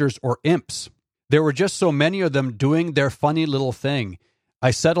jesters or imps. There were just so many of them doing their funny little thing.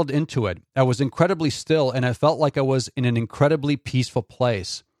 I settled into it. I was incredibly still, and I felt like I was in an incredibly peaceful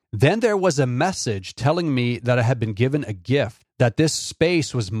place. Then there was a message telling me that I had been given a gift, that this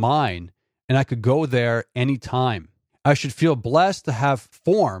space was mine, and I could go there anytime. I should feel blessed to have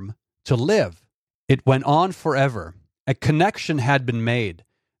form to live. It went on forever. A connection had been made.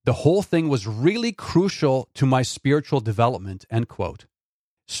 The whole thing was really crucial to my spiritual development, end quote.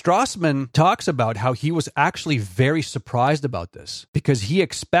 Strassman talks about how he was actually very surprised about this because he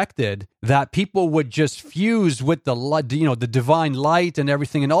expected that people would just fuse with the divine light and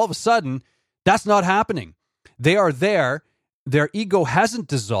everything, and all of a sudden, that's not happening. They are there. Their ego hasn't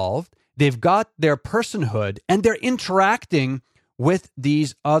dissolved. They've got their personhood, and they're interacting with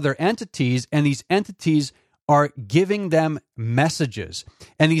these other entities, and these entities are giving them messages.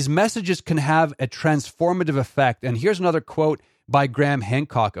 And these messages can have a transformative effect. And here's another quote by Graham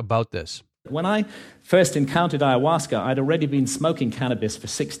Hancock about this. When I first encountered ayahuasca, I'd already been smoking cannabis for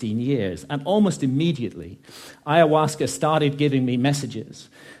 16 years, and almost immediately, ayahuasca started giving me messages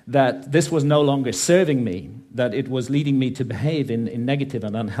that this was no longer serving me, that it was leading me to behave in negative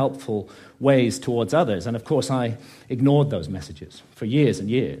and unhelpful ways towards others. And of course, I ignored those messages for years and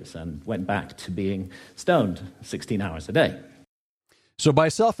years and went back to being stoned 16 hours a day. So by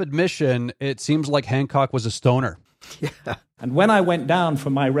self-admission, it seems like Hancock was a stoner. Yeah. And when I went down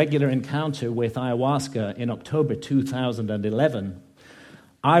for my regular encounter with ayahuasca in October 2011,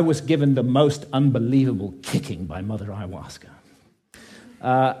 I was given the most unbelievable kicking by Mother Ayahuasca.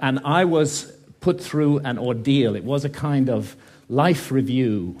 And I was put through an ordeal. It was a kind of life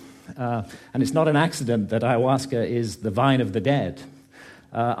review. And it's not an accident that ayahuasca is the vine of the dead.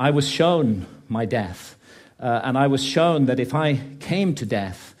 I was shown my death. And I was shown that if I came to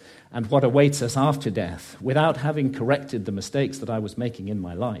death and what awaits us after death, without having corrected the mistakes that I was making in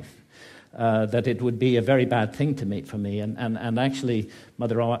my life, that it would be a very bad thing to meet for me. And actually,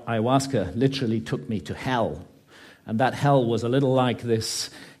 Mother Ayahuasca literally took me to hell. And that hell was a little like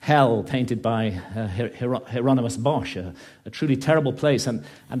this hell painted by Hieronymus Bosch, a truly terrible place, and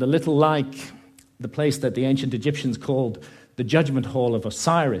a little like the place that the ancient Egyptians called the judgment hall of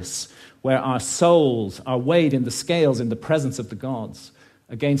Osiris, where our souls are weighed in the scales in the presence of the gods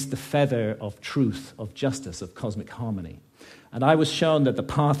against the feather of truth, of justice, of cosmic harmony. And I was shown that the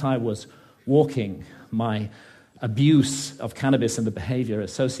path I was walking, my abuse of cannabis and the behavior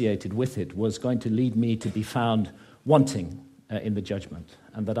associated with it, was going to lead me to be found wanting in the judgment,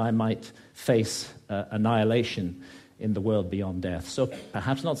 and that I might face annihilation in the world beyond death. So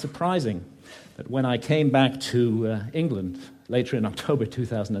perhaps not surprising that when I came back to England later in October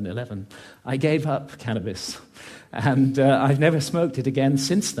 2011, I gave up cannabis, and I've never smoked it again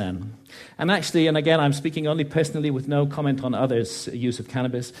since then. And actually, and again, I'm speaking only personally with no comment on others' use of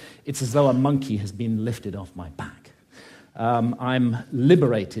cannabis, it's as though a monkey has been lifted off my back. I'm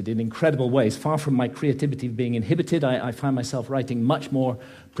liberated in incredible ways. Far from my creativity being inhibited, I find myself writing much more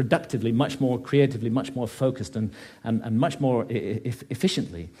productively, much more creatively, much more focused, and much more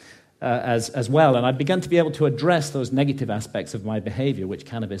efficiently as well. And I've begun to be able to address those negative aspects of my behavior, which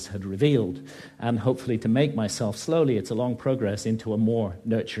cannabis had revealed, and hopefully to make myself slowly, it's a long progress, into a more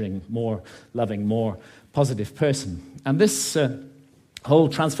nurturing, more loving, more positive person. And this whole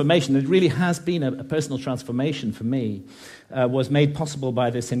transformation, it really has been a personal transformation for me, was made possible by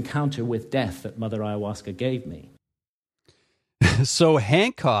this encounter with death that Mother Ayahuasca gave me. So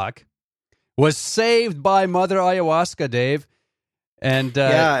Hancock was saved by Mother Ayahuasca, Dave. And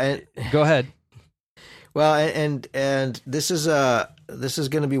go ahead. Well, and this is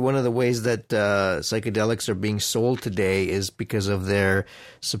going to be one of the ways that psychedelics are being sold today, is because of their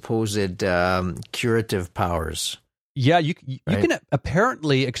supposed curative powers. Yeah, you can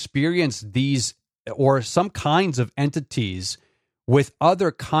apparently experience these or some kinds of entities with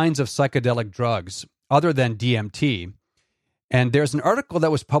other kinds of psychedelic drugs other than DMT. And there's an article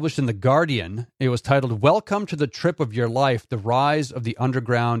that was published in The Guardian. It was titled, "Welcome to the Trip of Your Life, The Rise of the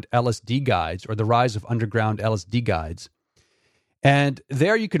Underground LSD Guides," or The Rise of Underground LSD Guides. And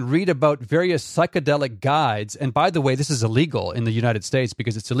there you can read about various psychedelic guides. And by the way, this is illegal in the United States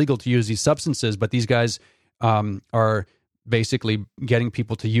because it's illegal to use these substances, but these guys are basically getting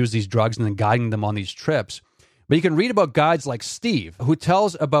people to use these drugs and then guiding them on these trips. But you can read about guides like Steve, who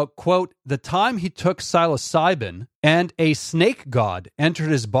tells about, quote, the time he took psilocybin and a snake god entered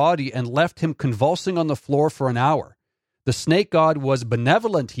his body and left him convulsing on the floor for an hour. The snake god was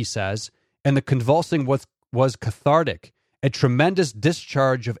benevolent, he says, and the convulsing was cathartic, a tremendous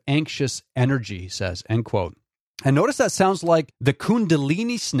discharge of anxious energy, he says, end quote. And notice that sounds like the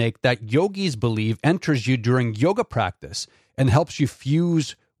Kundalini snake that yogis believe enters you during yoga practice and helps you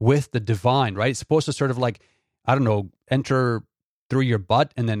fuse with the divine, right? It's supposed to sort of like, I don't know, enter through your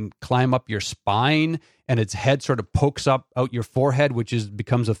butt and then climb up your spine, and its head sort of pokes up out your forehead, which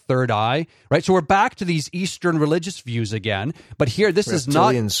becomes a third eye, right? So we're back to these Eastern religious views again, but here this is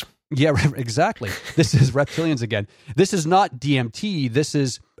not... Yeah, exactly. This is reptilians again. This is not DMT. This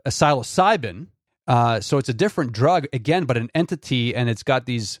is a psilocybin. So it's a different drug, again, but an entity, and it's got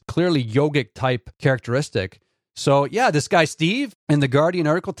these clearly yogic type characteristic. So yeah, this guy Steve in the Guardian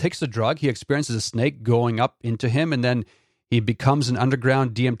article takes the drug. He experiences a snake going up into him, and then he becomes an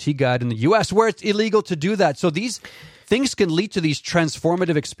underground DMT guide in the U.S., where it's illegal to do that. So these things can lead to these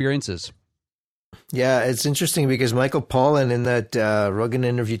transformative experiences. Yeah, it's interesting because Michael Pollan in that Rogan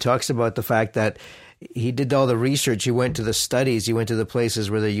interview talks about the fact that he did all the research. He went to the studies. He went to the places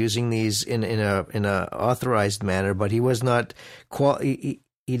where they're using these in a authorized manner, but he was not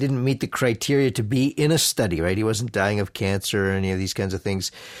he didn't meet the criteria to be in a study, right? He wasn't dying of cancer or any of these kinds of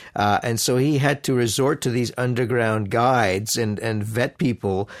things. And so he had to resort to these underground guides and vet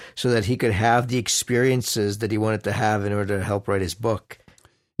people so that he could have the experiences that he wanted to have in order to help write his book.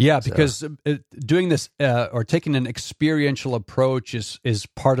 Yeah, because doing this or taking an experiential approach is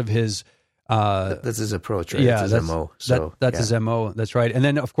part of his... that's his approach, right? Yeah, that's his MO. So, that's his MO. That's right. And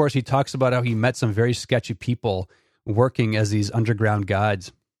then, of course, he talks about how he met some very sketchy people working as these underground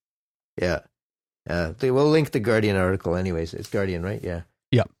guides. Yeah. They will link the Guardian article anyways. It's Guardian, right? Yeah.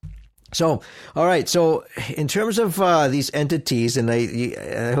 Yeah. So, all right. So in terms of these entities, and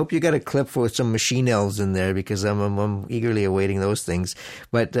I hope you got a clip for some machine elves in there because I'm eagerly awaiting those things.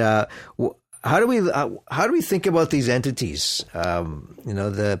 But how do we think about these entities?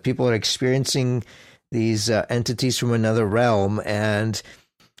 The people are experiencing these entities from another realm, and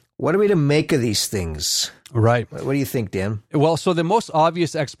what are we to make of these things? Right. What do you think, Dan? Well, so the most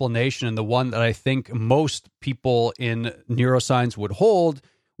obvious explanation, and the one that I think most people in neuroscience would hold,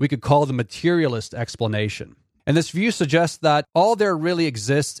 we could call the materialist explanation. And this view suggests that all there really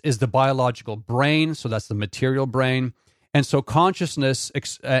exists is the biological brain, so that's the material brain. And so consciousness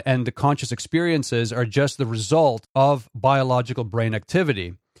and the conscious experiences are just the result of biological brain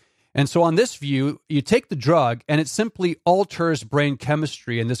activity. And so on this view, you take the drug and it simply alters brain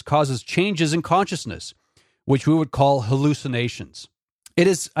chemistry, and this causes changes in consciousness, which we would call hallucinations. It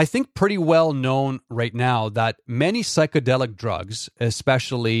is, I think, pretty well known right now that many psychedelic drugs,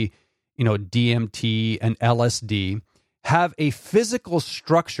 especially, DMT and LSD, have a physical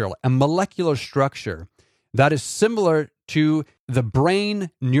structure, a molecular structure that is similar to the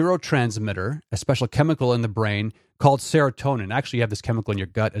brain neurotransmitter, a special chemical in the brain called serotonin. Actually, you have this chemical in your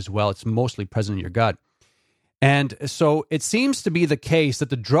gut as well. It's mostly present in your gut. And so it seems to be the case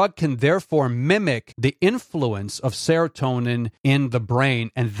that the drug can therefore mimic the influence of serotonin in the brain,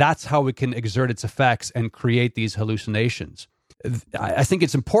 and that's how it can exert its effects and create these hallucinations. I think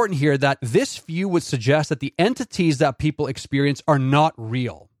it's important here that this view would suggest that the entities that people experience are not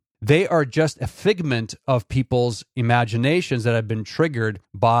real. They are just a figment of people's imaginations that have been triggered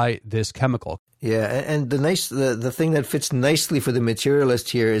by this chemical. Yeah, and the thing that fits nicely for the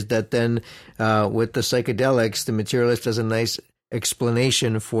materialist here is that then with the psychedelics, the materialist has a nice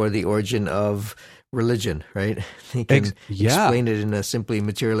explanation for the origin of religion, right? He can explain it in a simply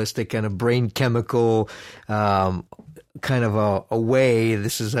materialistic kind of brain chemical kind of a way.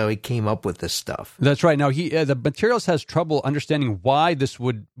 This is how he came up with this stuff. That's right. Now, the materialist has trouble understanding why this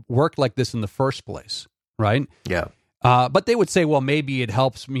would work like this in the first place, right? Yeah. But they would say, well, maybe it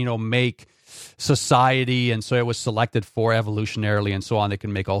helps, make society, and so it was selected for evolutionarily and so on. They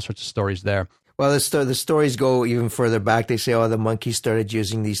can make all sorts of stories there. Well, the stories go even further back. They say, the monkeys started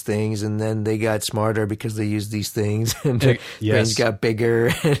using these things, and then they got smarter because they used these things, and their brains got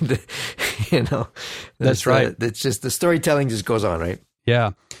bigger, and, That's right. It's just, the storytelling just goes on, right?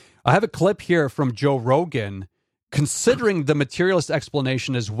 Yeah. I have a clip here from Joe Rogan considering the materialist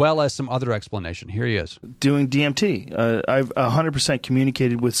explanation as well as some other explanation. Here he is. Doing DMT. I've 100%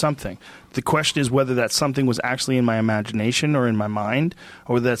 communicated with something. The question is whether that something was actually in my imagination or in my mind,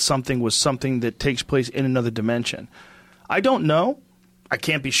 or that something was something that takes place in another dimension. I don't know. I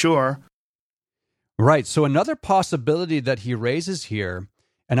can't be sure. Right. So another possibility that he raises here,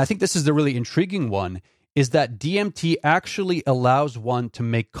 and I think this is the really intriguing one, is that DMT actually allows one to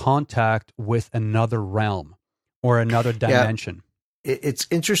make contact with another realm or another dimension. Yeah. It's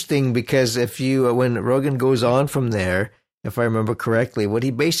interesting because when Rogan goes on from there, if I remember correctly, what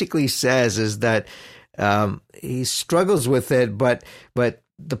he basically says is that he struggles with it, but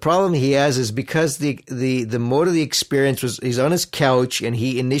the problem he has is because the mode of the experience was he's on his couch and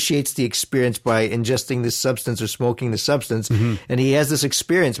he initiates the experience by ingesting this substance or smoking the substance, and he has this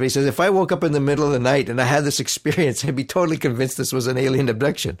experience. But he says, if I woke up in the middle of the night and I had this experience, I'd be totally convinced this was an alien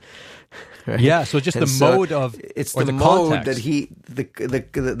abduction. Right? Yeah, so just mode of it's or the mode that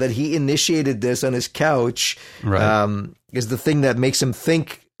he initiated this on his couch, right. Is the thing that makes him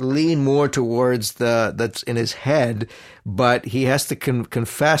lean more towards that's in his head, but he has to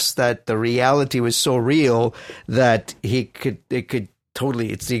confess that the reality was so real that it could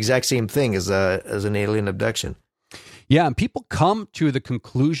totally, it's the exact same thing as an alien abduction. Yeah, and people come to the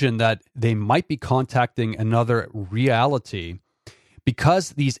conclusion that they might be contacting another reality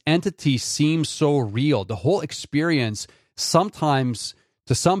because these entities seem so real. The whole experience sometimes,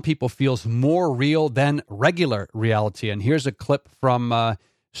 to some people, feels more real than regular reality. And here's a clip from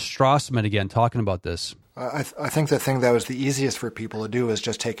Strassman again talking about this. I think the thing that was the easiest for people to do is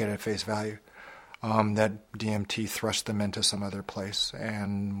just take it at face value. That DMT thrust them into some other place,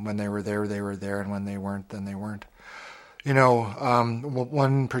 and when they were there, and when they weren't, then they weren't.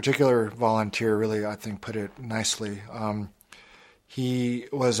 One particular volunteer really, I think, put it nicely. He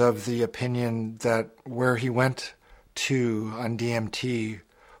was of the opinion that where he went to on DMT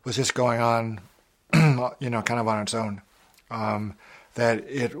was just going on, kind of on its own. That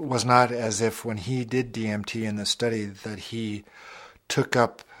it was not as if when he did DMT in the study that he took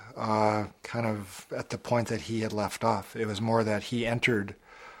up kind of at the point that he had left off. It was more that he entered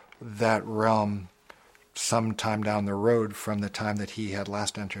that realm sometime down the road from the time that he had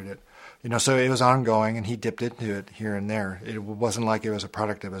last entered it. So it was ongoing, and he dipped into it here and there. It wasn't like it was a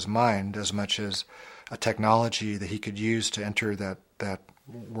product of his mind as much as a technology that he could use to enter that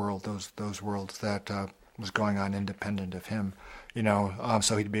world, those worlds that was going on independent of him.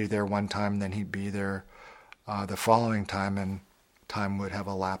 So he'd be there one time, then he'd be there the following time, and time would have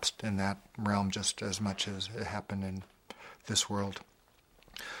elapsed in that realm just as much as it happened in this world.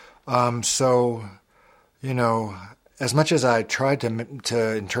 As much as I tried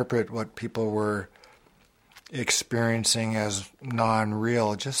to interpret what people were experiencing as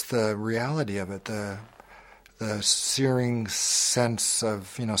non-real, just the reality of it, the searing sense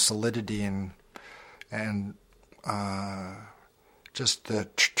of solidity and just the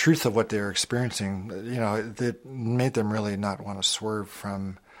truth of what they were experiencing, that made them really not want to swerve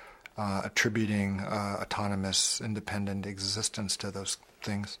from attributing autonomous, independent existence to those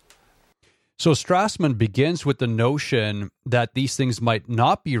things. So Strassman begins with the notion that these things might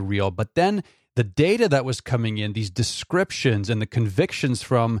not be real, but then the data that was coming in, these descriptions and the convictions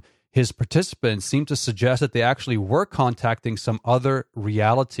from his participants seem to suggest that they actually were contacting some other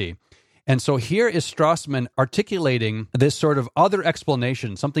reality. And so here is Strassman articulating this sort of other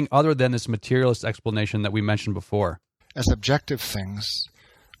explanation, something other than this materialist explanation that we mentioned before. As objective things,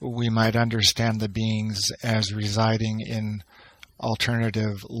 we might understand the beings as residing in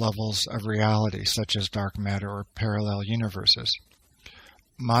alternative levels of reality, such as dark matter or parallel universes.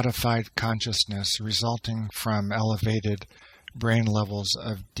 Modified consciousness resulting from elevated brain levels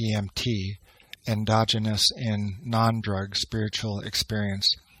of DMT, endogenous in non-drug spiritual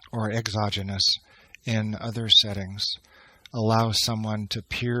experience, or exogenous in other settings, allows someone to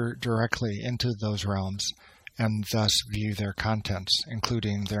peer directly into those realms and thus view their contents,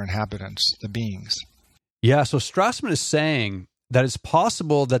 including their inhabitants, the beings. Yeah, so Strassman is saying that it's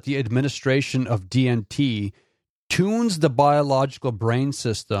possible that the administration of DMT tunes the biological brain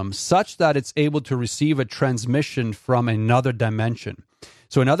system such that it's able to receive a transmission from another dimension.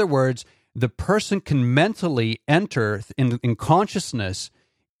 So in other words, the person can mentally enter in consciousness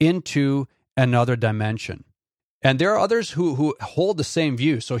into another dimension. And there are others who hold the same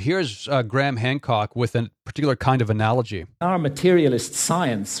view. So here's Graham Hancock with a particular kind of analogy. Our materialist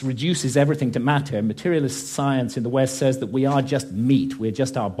science reduces everything to matter. Materialist science in the West says that we are just meat, we're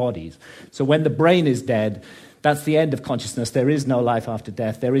just our bodies. So when the brain is dead, that's the end of consciousness. There is no life after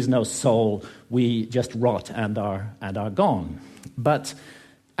death. There is no soul. We just rot and are gone. But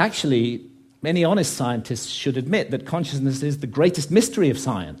actually, many honest scientists should admit that consciousness is the greatest mystery of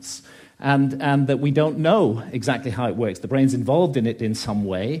science. And that we don't know exactly how it works. The brain's involved in it in some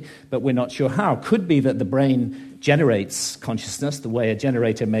way, but we're not sure how. Could be that the brain generates consciousness the way a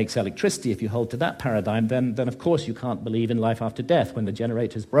generator makes electricity. If you hold to that paradigm, then of course you can't believe in life after death. When the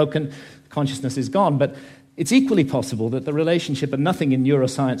generator's broken, consciousness is gone. But it's equally possible that the relationship, and nothing in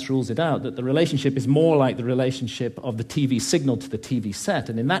neuroscience rules it out, that the relationship is more like the relationship of the TV signal to the TV set.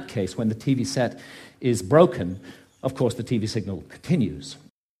 And in that case, when the TV set is broken, of course the TV signal continues.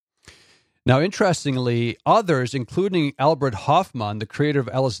 Now, interestingly, others, including Albert Hoffman, the creator of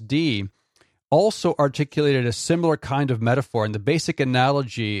LSD, also articulated a similar kind of metaphor. And the basic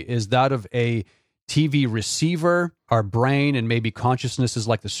analogy is that of a TV receiver. Our brain and maybe consciousness is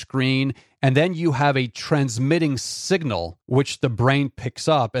like the screen. And then you have a transmitting signal, which the brain picks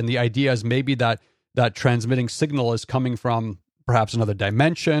up. And the idea is maybe that transmitting signal is coming from perhaps another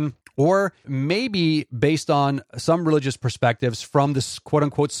dimension, or maybe based on some religious perspectives from this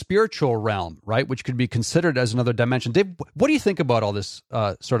quote-unquote spiritual realm, right, which could be considered as another dimension. Dave, what do you think about all this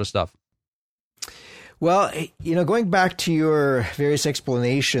sort of stuff? Well, going back to your various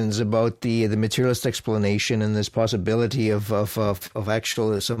explanations about the materialist explanation and this possibility of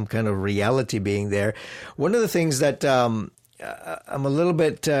actual some kind of reality being there, one of the things that I'm a little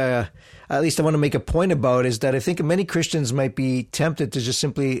bit, at least I want to make a point about, is that I think many Christians might be tempted to just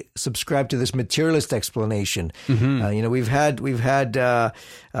simply subscribe to this materialist explanation. Mm-hmm. We've had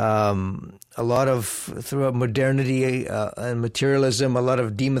a lot of, throughout modernity and materialism, a lot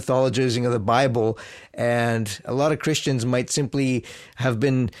of demythologizing of the Bible, and a lot of Christians might simply have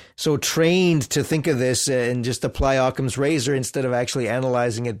been so trained to think of this and just apply Occam's razor instead of actually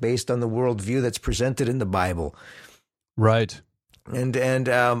analyzing it based on the worldview that's presented in the Bible. Right. And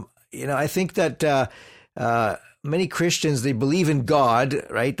I think that many Christians, they believe in God,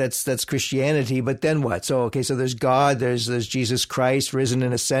 right? That's Christianity. But then what? So there's God, there's Jesus Christ, risen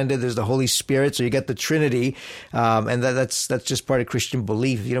and ascended. There's the Holy Spirit. So you get the Trinity, and that's just part of Christian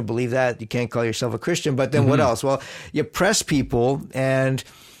belief. If you don't believe that, you can't call yourself a Christian. But then what else? Well, you press people, and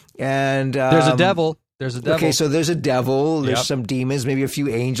there's a devil. There's a devil. Okay, so there's a devil. There's Yep. some demons, maybe a few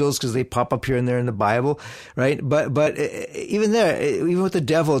angels because they pop up here and there in the Bible, right? But even there, even with the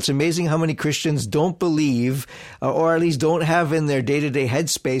devil, it's amazing how many Christians don't believe, or at least don't have in their day-to-day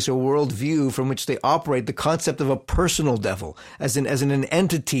headspace or worldview from which they operate the concept of a personal devil, as in an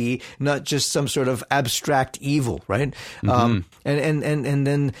entity, not just some sort of abstract evil, right? And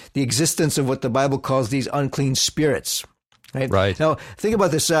then the existence of what the Bible calls these unclean spirits. Right. Now, think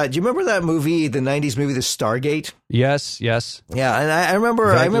about this. Do you remember that movie, the 90s movie, The Stargate? Yes. Yeah, and I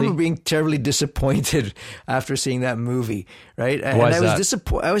remember Vaguely. being terribly disappointed after seeing that movie, right? And Why is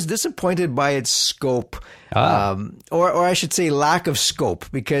I was disappointed by its scope. Ah. Or I should say lack of scope,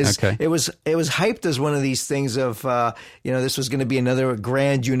 because Okay. it was hyped as one of these things of, this was going to be another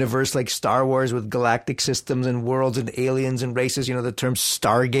grand universe like Star Wars with galactic systems and worlds and aliens and races, the term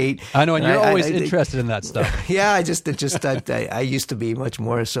Stargate. I know, and you're always I interested in that stuff. Yeah, I used to be much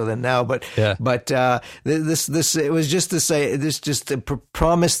more so than now, but Yeah. It was just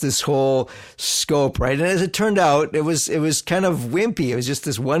promised this whole scope, right? And as it turned out, it was kind of wimpy. It was just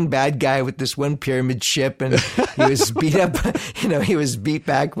this one bad guy with this one pyramid ship, and he was beat up. He was beat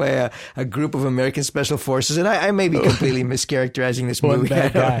back by a group of American Special Forces. And I may be completely mischaracterizing this One movie.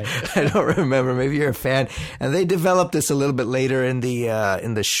 bad guy. I don't remember. Maybe you're a fan. And they developed this a little bit later in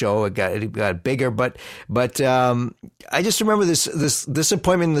the show. It got bigger, but I just remember this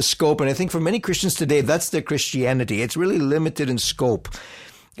disappointment in the scope. And I think for many Christians today, that's their Christianity. It's really limited in scope.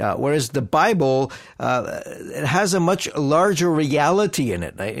 Whereas the Bible, it has a much larger reality in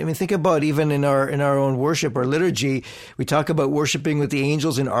it. I mean, think about even in our own worship or liturgy, we talk about worshiping with the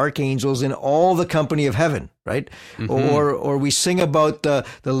angels and archangels in all the company of heaven, right? Or we sing about the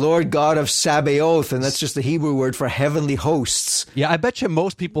Lord God of Sabaoth, and that's just the Hebrew word for heavenly hosts. Yeah, I bet you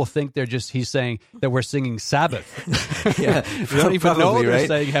most people think he's saying that we're singing Sabbath. Yeah, We don't even know probably, they're right?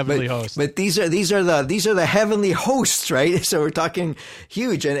 saying heavenly hosts. But these are the heavenly hosts, right? So we're talking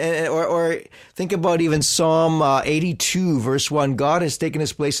huge, or think about even Psalm 82, verse 1. God has taken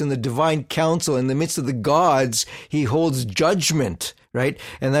his place in the divine council. In the midst of the gods, he holds judgment. Right,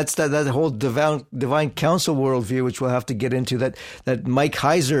 and that's that whole divine council worldview, which we'll have to get into. That Mike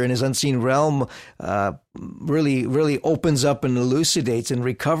Heiser in his Unseen Realm really opens up and elucidates and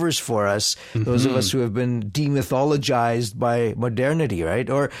recovers for us, those of us who have been demythologized by modernity, right?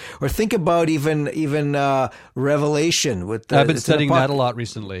 Or think about even Revelation with. I've been studying that a lot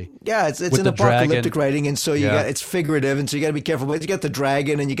recently. Yeah, it's with an the apocalyptic dragon. writing, and so it's figurative, and so you got to be careful. But you got the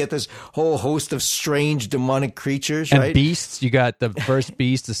dragon, and you get this whole host of strange demonic creatures, And right? beasts, you got the first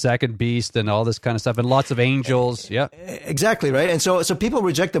beast, the second beast, and all this kind of stuff, and lots of angels. Yeah, Exactly, right? And so people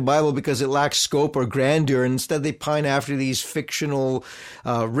reject the Bible because it lacks scope or grandeur, and instead they pine after these fictional,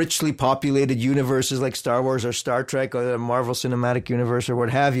 richly populated universes like Star Wars or Star Trek or the Marvel Cinematic Universe or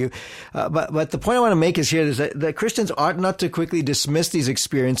what have you. But the point I want to make is that Christians ought not to quickly dismiss these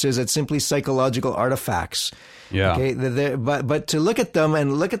experiences as simply psychological artifacts. Yeah. Okay. But to look at them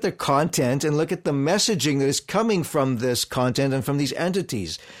and look at their content and look at the messaging that is coming from this content and from these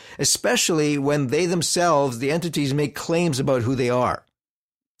entities, especially when they themselves, the entities, make claims about who they are.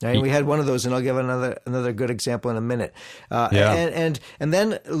 Right? We had one of those, and I'll give another good example in a minute. And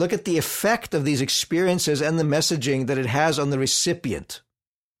then look at the effect of these experiences and the messaging that it has on the recipient.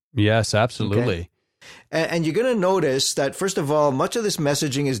 Yes, absolutely. Okay? And you're going to notice that, first of all, much of this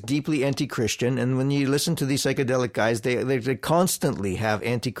messaging is deeply anti-Christian. And when you listen to these psychedelic guys, they constantly have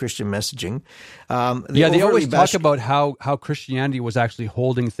anti-Christian messaging. They always talk about how Christianity was actually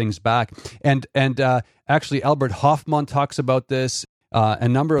holding things back. And actually, Albert Hoffman talks about this. A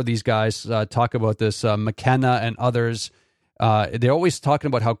number of these guys talk about this. McKenna and others. They're always talking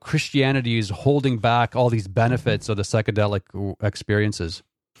about how Christianity is holding back all these benefits of the psychedelic experiences.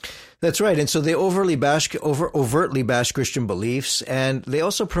 That's right. And so they overtly bash Christian beliefs, and they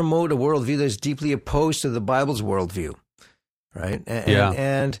also promote a worldview that's deeply opposed to the Bible's worldview, right?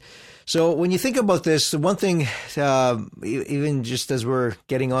 And so when you think about this, the one thing, even just as we're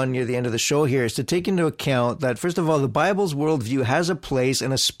getting on near the end of the show here, is to take into account that, first of all, the Bible's worldview has a place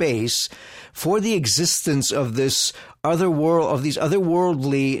and a space for the existence of this other world, of these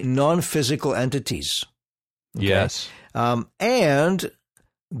otherworldly, non-physical entities. Okay? Yes. And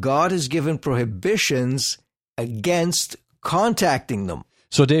God has given prohibitions against contacting them.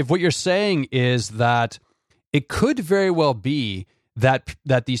 So, Dave, what you're saying is that it could very well be that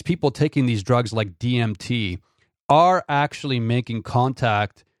these people taking these drugs like DMT are actually making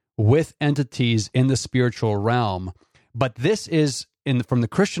contact with entities in the spiritual realm. But this is, from the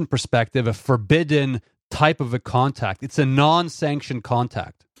Christian perspective, a forbidden type of a contact. It's a non-sanctioned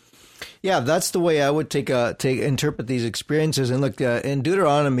contact. Yeah, that's the way I would interpret these experiences. And look, in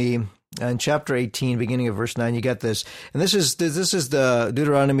Deuteronomy in chapter 18, beginning of verse 9, you get this. And this is the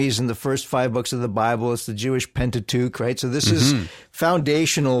Deuteronomy's in the first 5 books of the Bible. It's the Jewish Pentateuch, right? So this is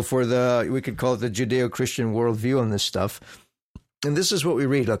foundational for we could call it the Judeo-Christian worldview on this stuff. And this is what we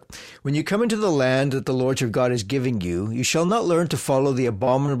read. Look, when you come into the land that the Lord your God is giving you, you shall not learn to follow the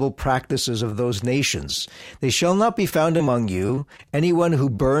abominable practices of those nations. They shall not be found among you anyone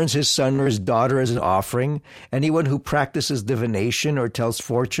who burns his son or his daughter as an offering, anyone who practices divination or tells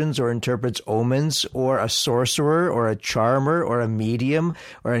fortunes or interprets omens, or a sorcerer or a charmer or a medium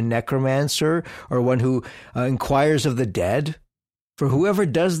or a necromancer, or one who inquires of the dead. For whoever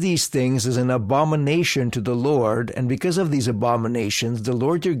does these things is an abomination to the Lord, and because of these abominations, the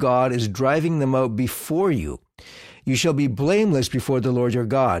Lord your God is driving them out before you. You shall be blameless before the Lord your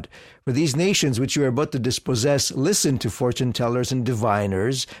God. For these nations which you are about to dispossess listen to fortune tellers and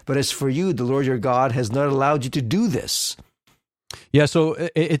diviners, but as for you, the Lord your God has not allowed you to do this. Yeah, so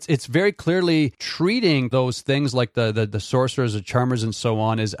it's very clearly treating those things like the sorcerers, the charmers, and so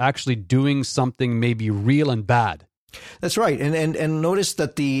on, as actually doing something maybe real and bad. That's right. And notice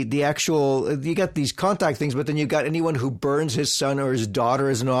that the actual, you got these contact things, but then you got anyone who burns his son or his daughter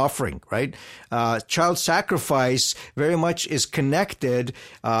as an offering, right? Child sacrifice very much is connected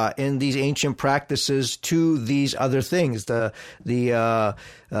in these ancient practices to these other things. The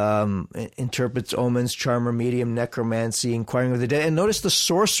interprets omens, charmer, medium, necromancy, inquiring of the dead. And notice the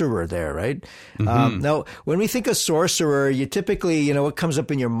sorcerer there, right? Now, when we think of sorcerer, you typically, what comes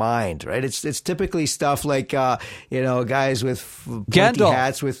up in your mind, right? It's typically stuff like, guys with pointy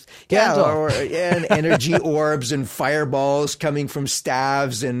hats with, and energy orbs and fireballs coming from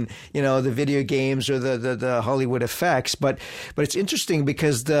staves and, the video games or the Hollywood effects. But it's interesting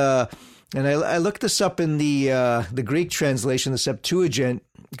because I looked this up in the Greek translation, the Septuagint,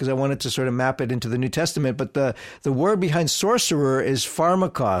 because I wanted to sort of map it into the New Testament. But the word behind sorcerer is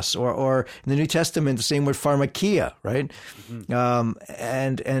pharmakos, or in the New Testament, the same word pharmakia, right?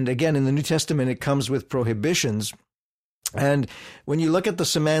 And again, in the New Testament, it comes with prohibitions. And when you look at the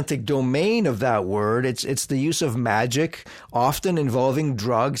semantic domain of that word, it's the use of magic, often involving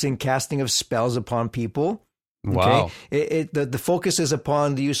drugs and casting of spells upon people. Wow. Okay? The focus is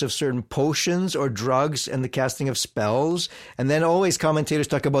upon the use of certain potions or drugs and the casting of spells. And then always commentators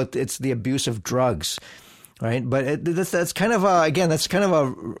talk about it's the abuse of drugs. Right. But that's kind of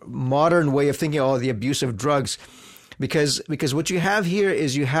a modern way of thinking, the abuse of drugs, because what you have here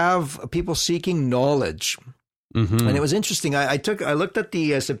is you have people seeking knowledge. And it was interesting. I looked at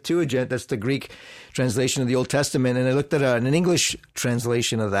the Septuagint, that's the Greek translation of the Old Testament, and I looked at an English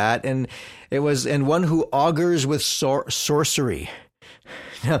translation of that, and it was, and one who augurs with sorcery.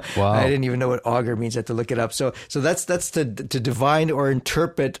 Now, wow. I didn't even know what augur means. I had to look it up. So that's to divine or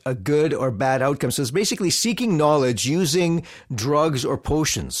interpret a good or bad outcome. So it's basically seeking knowledge using drugs or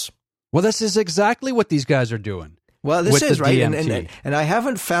potions. Well, this is exactly what these guys are doing. Well, this is right, DMT. and I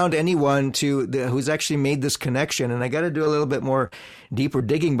haven't found anyone who's actually made this connection, and I got to do a little bit more deeper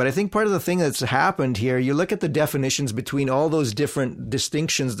digging. But I think part of the thing that's happened here, you look at the definitions between all those different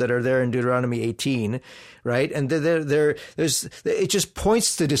distinctions that are there in Deuteronomy 18, right? And it just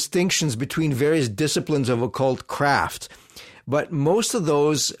points to distinctions between various disciplines of occult craft. But most of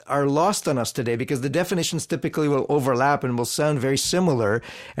those are lost on us today because the definitions typically will overlap and will sound very similar.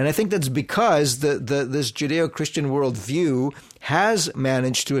 And I think that's because this Judeo-Christian worldview has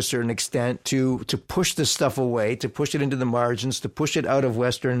managed to a certain extent to push this stuff away, to push it into the margins, to push it out of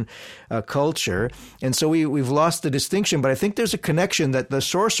Western culture. And so we've lost the distinction. But I think there's a connection that the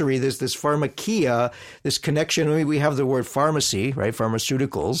sorcery, there's this pharmakia, this connection. We have the word pharmacy, right?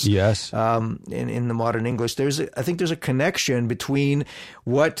 Pharmaceuticals. Yes. In the modern English, I think there's a connection between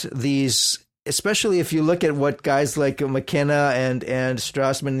what these, especially if you look at what guys like McKenna and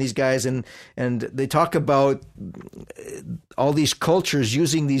Strassman, these guys, and they talk about all these cultures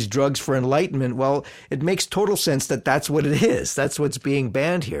using these drugs for enlightenment. Well, it makes total sense that that's what it is. That's what's being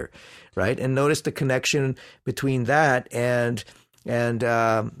banned here, right? And notice the connection between that and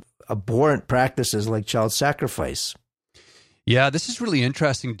abhorrent practices like child sacrifice. Yeah, this is really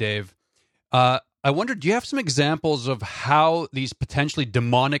interesting, Dave. I wonder, do you have some examples of how these potentially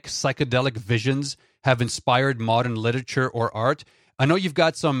demonic psychedelic visions have inspired modern literature or art? I know you've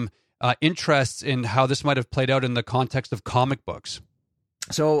got some interests in how this might have played out in the context of comic books.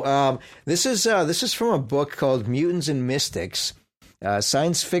 So this is from a book called Mutants and Mystics,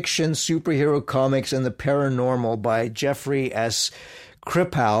 Science Fiction, Superhero Comics, and the Paranormal by Jeffrey S.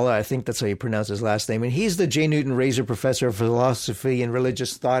 Kripal, I think that's how you pronounce his last name, and he's the J. Newton Razor Professor of Philosophy and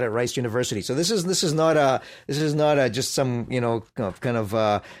Religious Thought at Rice University. So this is not just some kind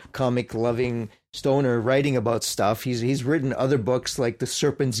of comic loving stoner writing about stuff. He's written other books like The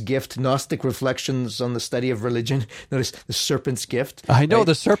Serpent's Gift, Gnostic Reflections on the Study of Religion. Notice The Serpent's Gift. I know, right?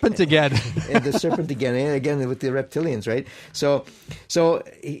 the serpent again. And the serpent again, and again with the reptilians, right? So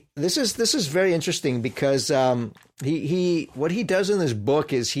this is very interesting because he what he does in this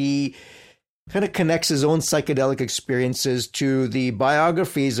book is he kind of connects his own psychedelic experiences to the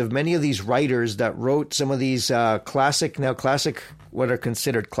biographies of many of these writers that wrote some of these classic, what are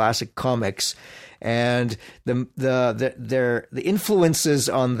considered classic comics, and the influences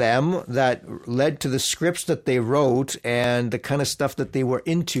on them that led to the scripts that they wrote and the kind of stuff that they were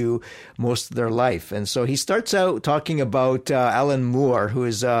into most of their life. And so he starts out talking about Alan Moore, who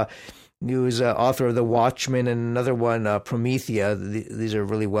is author of The Watchmen and another one, Promethea. These are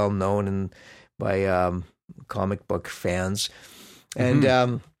really well known and by comic book fans. And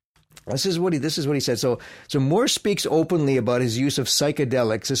this is what he said. So Moore speaks openly about his use of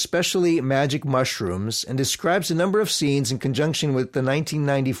psychedelics, especially magic mushrooms, and describes a number of scenes in conjunction with the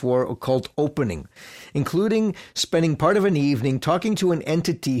 1994 occult opening, including spending part of an evening talking to an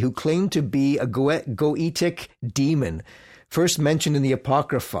entity who claimed to be a goetic demon, first mentioned in the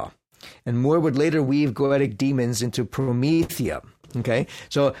Apocrypha. And Moore would later weave goetic demons into Promethea. Okay,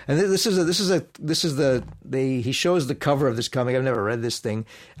 so and he shows the cover of this comic. I've never read this thing.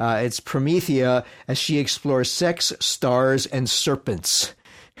 It's Promethea as she explores sex, stars, and serpents.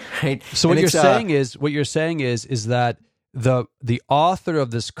 Right. So what you're saying is that the author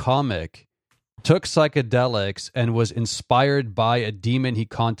of this comic took psychedelics and was inspired by a demon he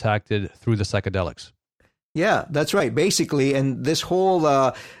contacted through the psychedelics. Yeah, that's right. Basically, and this whole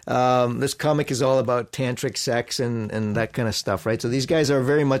this comic is all about tantric sex and that kind of stuff, right? So these guys are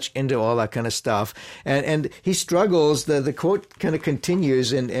very much into all that kind of stuff, and he struggles. The quote kind of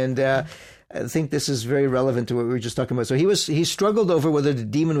continues, and I think this is very relevant to what we were just talking about. So he struggled over whether the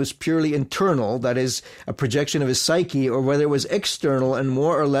demon was purely internal, that is, a projection of his psyche, or whether it was external and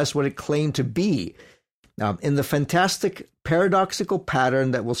more or less what it claimed to be. In the fantastic paradoxical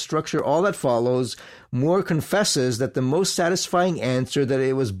pattern that will structure all that follows, Moore confesses that the most satisfying answer that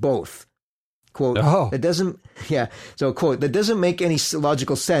it was both. Quote, that doesn't make any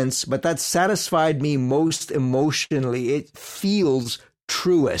logical sense, but that satisfied me most emotionally. It feels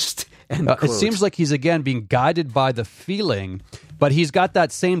truest. It seems like he's again being guided by the feeling, but he's got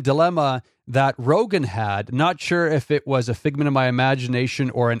that same dilemma that Rogan had. Not sure if it was a figment of my imagination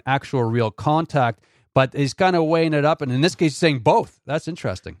or an actual real contact, but he's kind of weighing it up, and in this case, he's saying both. That's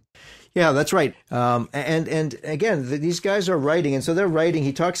interesting. Yeah, that's right. And again, these guys are writing, and so they're writing.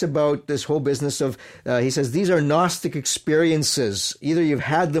 He talks about this whole business of, he says, these are Gnostic experiences. Either you've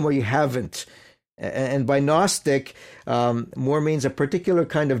had them or you haven't. And by Gnostic, Moore means a particular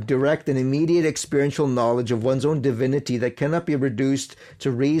kind of direct and immediate experiential knowledge of one's own divinity that cannot be reduced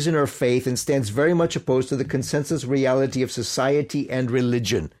to reason or faith and stands very much opposed to the consensus reality of society and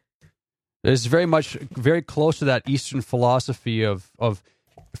religion. It's very close to that Eastern philosophy of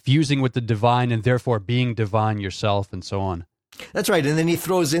fusing with the divine and therefore being divine yourself and so on. That's right. And then he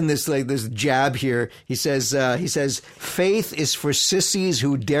throws in this jab here. He says, faith is for sissies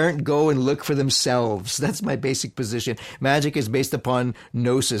who daren't go and look for themselves. That's my basic position. Magic is based upon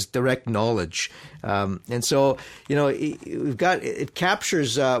gnosis, direct knowledge. And so, it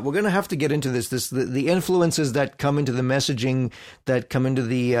captures, we're going to have to get into the influences that come into the messaging, that come into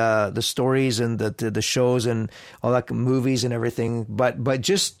the stories and the shows and all that, movies and everything. But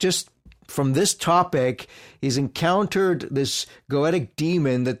just from this topic, he's encountered this goetic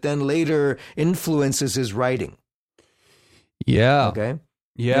demon that then later influences his writing. Yeah. Okay.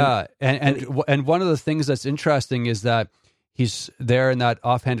 Yeah. And one of the things that's interesting is that he's there in that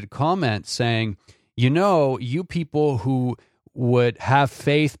offhanded comment saying, you people who would have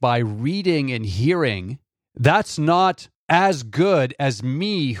faith by reading and hearing, that's not as good as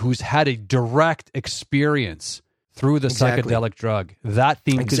me who's had a direct experience through the psychedelic drug. That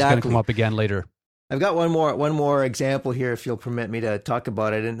theme is going to come up again later. I've got one more example here, if you'll permit me to talk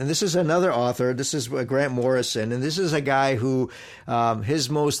about it. And this is another author. This is Grant Morrison. And this is a guy who, his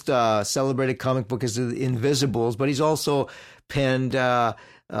most celebrated comic book is The Invisibles, but he's also penned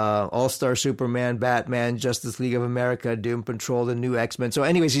All-Star Superman, Batman, Justice League of America, Doom Patrol, the new X-Men. So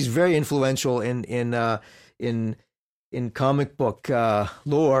anyways, he's very influential in comic book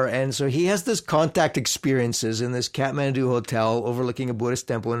lore. And so he has this contact experiences in this Kathmandu hotel overlooking a Buddhist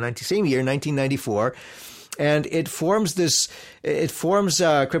temple in the same year, 1994. And Kripal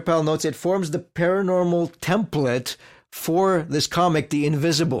notes, it forms the paranormal template for this comic, The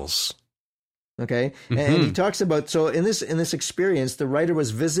Invisibles. Okay, and he talks about, so in this experience, the writer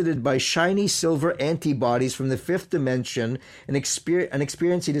was visited by shiny silver antibodies from the fifth dimension, an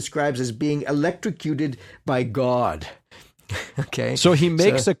experience he describes as being electrocuted by God. Okay, so he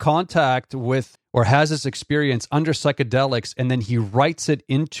makes a contact with, or has this experience under psychedelics, and then he writes it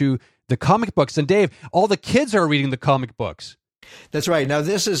into the comic books. And Dave, all the kids are reading the comic books. That's right. Now,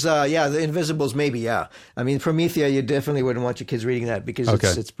 this is, the Invisibles, maybe, yeah. I mean, Promethea, you definitely wouldn't want your kids reading that because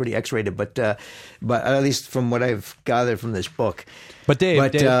it's pretty X-rated, but at least from what I've gathered from this book. But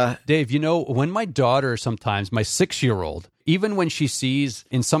Dave, you know, when my daughter sometimes, my 6-year-old, even when she sees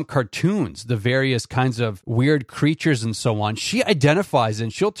in some cartoons the various kinds of weird creatures and so on, she identifies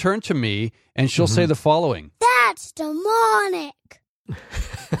and she'll turn to me and she'll say the following. That's demonic.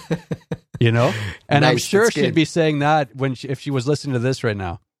 You know, and nice, I'm sure that's she'd good. be saying that if she was listening to this right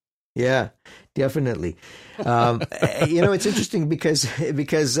now. Yeah, definitely. It's interesting because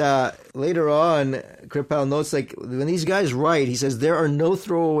later on, Kripal notes, like, when these guys write, he says there are no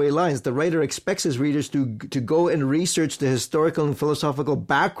throwaway lines. The writer expects his readers to go and research the historical and philosophical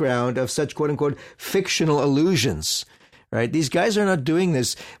background of such quote unquote fictional allusions. Right? These guys are not doing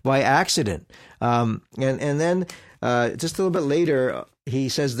this by accident. And then just a little bit later, he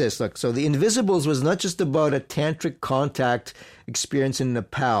says this, look, so The Invisibles was not just about a tantric contact experience in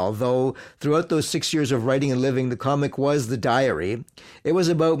Nepal, though throughout those 6 years of writing and living, the comic was the diary. It was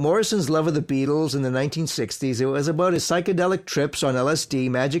about Morrison's love of the Beatles in the 1960s. It was about his psychedelic trips on LSD,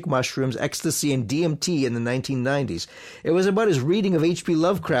 magic mushrooms, ecstasy, and DMT in the 1990s. It was about his reading of H.P.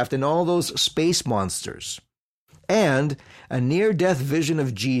 Lovecraft and all those space monsters. And a near-death vision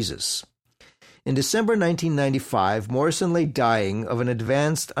of Jesus. In December 1995, Morrison lay dying of an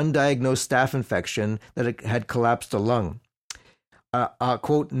advanced, undiagnosed staph infection that had collapsed a lung.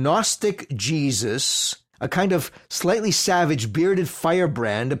 Quote, Gnostic Jesus, a kind of slightly savage, bearded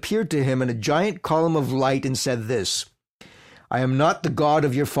firebrand, appeared to him in a giant column of light and said this, I am not the God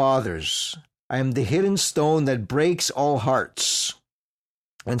of your fathers. I am the hidden stone that breaks all hearts.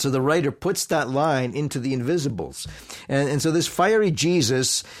 And so the writer puts that line into The Invisibles. And so this fiery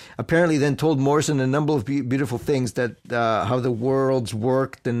Jesus apparently then told Morrison a number of beautiful things, that how the worlds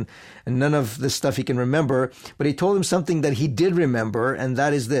worked and none of the stuff he can remember. But he told him something that he did remember, and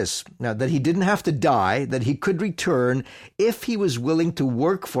that is this. Now, that he didn't have to die, that he could return if he was willing to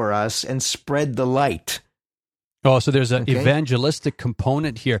work for us and spread the light. Oh, so there's an evangelistic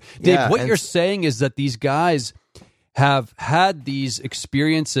component here. Dave, what you're saying is that these guys have had these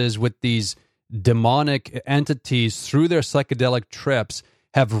experiences with these demonic entities through their psychedelic trips,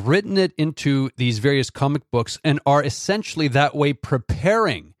 have written it into these various comic books, and are essentially that way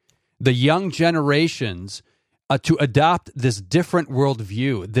preparing the young generations to adopt this different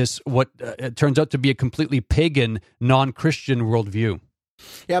worldview, this what turns out to be a completely pagan, non-Christian worldview.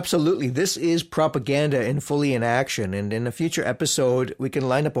 Yeah, absolutely. This is propaganda fully in action. And in a future episode, we can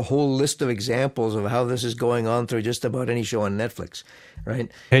line up a whole list of examples of how this is going on through just about any show on Netflix,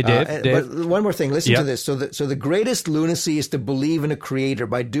 right? Hey, Dave. But one more thing. Listen to this. So the greatest lunacy is to believe in a creator.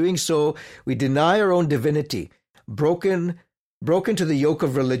 By doing so, we deny our own divinity. Broken to the yoke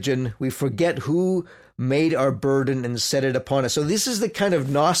of religion, we forget who made our burden and set it upon us. So this is the kind of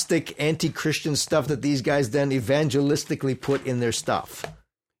Gnostic, anti-Christian stuff that these guys then evangelistically put in their stuff.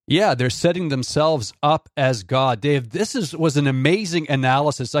 Yeah, they're setting themselves up as God. Dave, this was an amazing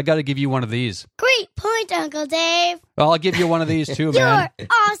analysis. I got to give you one of these. Great point, Uncle Dave. Well, I'll give you one of these too, man. You're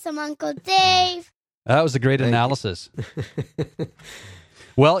awesome, Uncle Dave. That was a great analysis.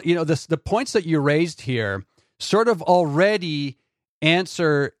 Well, you know, the points that you raised here sort of already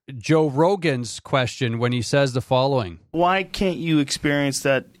answer Joe Rogan's question when he says the following. Why can't you experience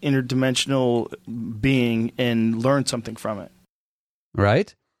that interdimensional being and learn something from it?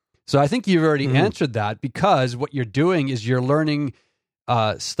 Right? So I think you've already answered that, because what you're doing is you're learning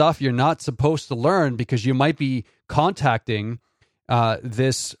stuff you're not supposed to learn, because you might be contacting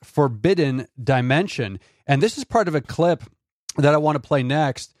this forbidden dimension. And this is part of a clip that I want to play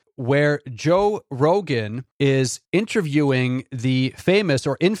next, where Joe Rogan is interviewing the famous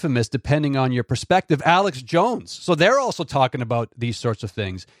or infamous, depending on your perspective, Alex Jones. So they're also talking about these sorts of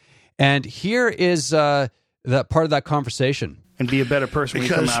things. And here is that part of that conversation. And be a better person when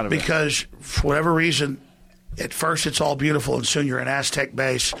you come out of it. Because for whatever reason, at first it's all beautiful, and soon you're an Aztec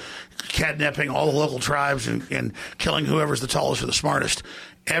base, kidnapping all the local tribes and killing whoever's the tallest or the smartest.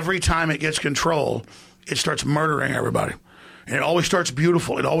 Every time it gets control, it starts murdering everybody. And it always starts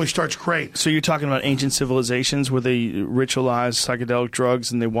beautiful. It always starts great. So you're talking about ancient civilizations where they ritualize psychedelic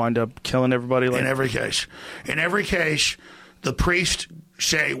drugs and they wind up killing everybody? In every case. In every case, the priests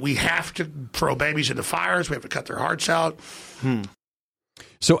say we have to throw babies into fires. We have to cut their hearts out.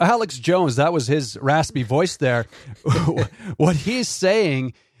 So Alex Jones, that was his raspy voice there. What he's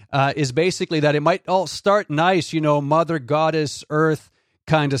saying is basically that it might all start nice, Mother Goddess, Earth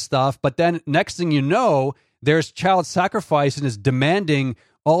kind of stuff. But then next thing you know, there's child sacrifice and is demanding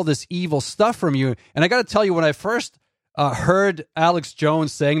all this evil stuff from you. And I got to tell you, when I first heard Alex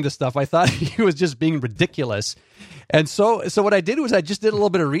Jones saying this stuff, I thought he was just being ridiculous. And so what I did was I just did a little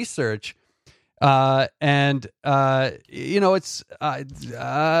bit of research. It's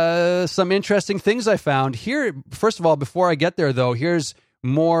some interesting things I found here. First of all, before I get there, though, here's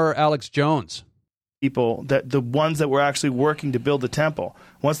more Alex Jones. People, that the ones that were actually working to build the temple,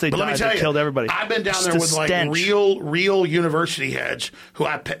 once they died, they killed everybody. I've been down there with like real university heads who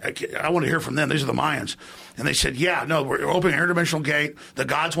I want to hear from them. These are the Mayans. And they said, yeah, no, we're opening an interdimensional gate. The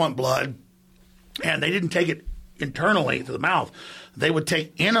gods want blood. And they didn't take it internally to the mouth. They would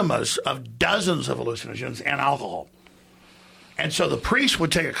take enemas of dozens of hallucinogens and alcohol. And so the priest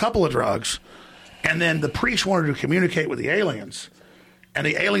would take a couple of drugs, and then the priest wanted to communicate with the aliens, and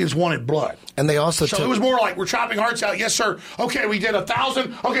the aliens wanted blood. And they also So it was more like, we're chopping hearts out. Yes, sir. Okay, we did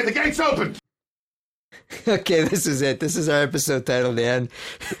 1,000. Okay, the gate's open. Okay, this is it. This is our episode title, Dan.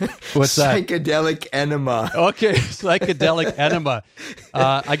 What's that? Psychedelic enema. Okay, psychedelic enema.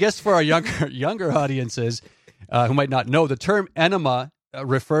 I guess for our younger audiences who might not know, the term enema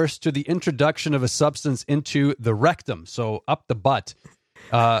refers to the introduction of a substance into the rectum, so up the butt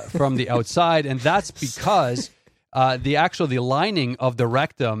from the outside, and that's because the lining of the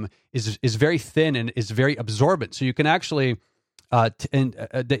rectum is very thin and is very absorbent. So you can actually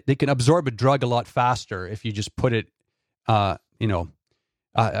they can absorb a drug a lot faster if you just put it. I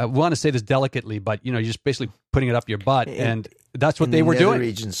want to say this delicately, but you're just basically putting it up your butt, and that's what they were doing.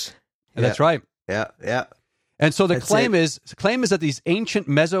 Regions. That's right. Yeah. And so the claim is that these ancient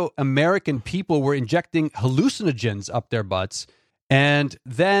Mesoamerican people were injecting hallucinogens up their butts, and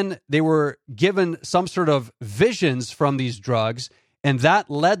then they were given some sort of visions from these drugs, and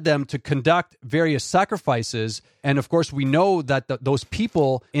that led them to conduct various sacrifices. And of course, we know that those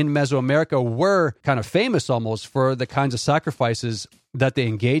people in Mesoamerica were kind of famous almost for the kinds of sacrifices that they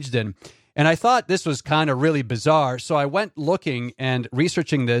engaged in. And I thought this was kind of really bizarre, so I went looking and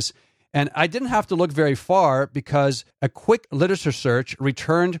researching this. And I didn't have to look very far because a quick literature search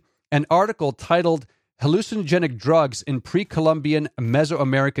returned an article titled Hallucinogenic Drugs in Pre-Columbian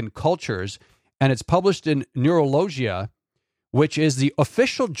Mesoamerican Cultures, and it's published in Neurologia, which is the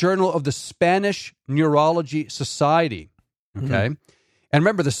official journal of the Spanish Neurology Society. Okay? And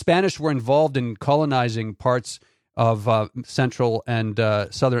remember, the Spanish were involved in colonizing parts of Central and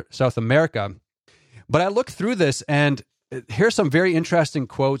South America. But I looked through this, and here's some very interesting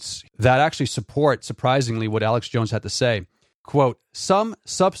quotes that actually support, surprisingly, what Alex Jones had to say. Quote, some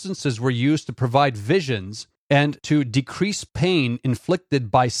substances were used to provide visions and to decrease pain inflicted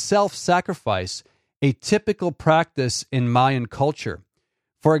by self-sacrifice, a typical practice in Mayan culture.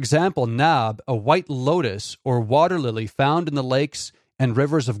 For example, nab, a white lotus or water lily found in the lakes and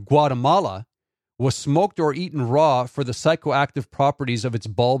rivers of Guatemala, was smoked or eaten raw for the psychoactive properties of its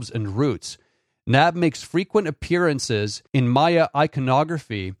bulbs and roots. Nab makes frequent appearances in Maya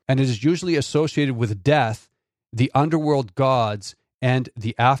iconography and is usually associated with death, the underworld gods, and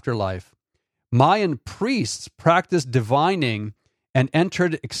the afterlife. Mayan priests practiced divining and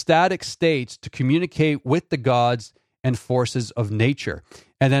entered ecstatic states to communicate with the gods and forces of nature.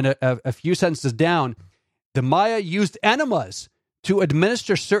 And then a few sentences down, the Maya used enemas to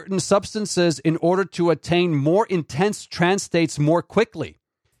administer certain substances in order to attain more intense trance states more quickly.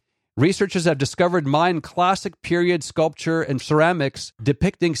 Researchers have discovered Mayan classic period sculpture and ceramics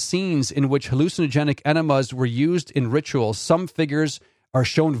depicting scenes in which hallucinogenic enemas were used in rituals. Some figures are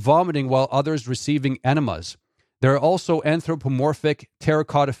shown vomiting while others receiving enemas. There are also anthropomorphic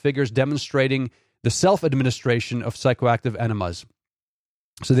terracotta figures demonstrating the self-administration of psychoactive enemas.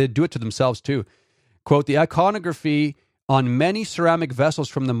 So they do it to themselves too. Quote, the iconography on many ceramic vessels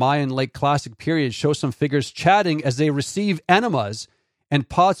from the Mayan late classic period shows some figures chatting as they receive enemas and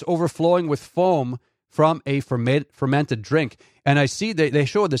pots overflowing with foam from a fermented drink. And I see they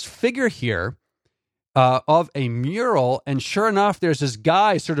show this figure here of a mural, and sure enough, there's this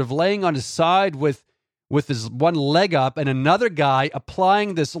guy sort of laying on his side with his one leg up, and another guy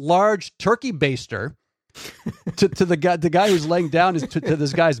applying this large turkey baster to the guy who's laying down to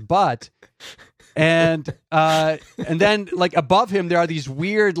this guy's butt. And then like above him, there are these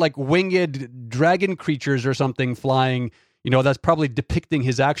weird like winged dragon creatures or something flying. That's probably depicting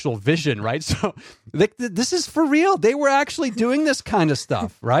his actual vision, right? So this is for real. They were actually doing this kind of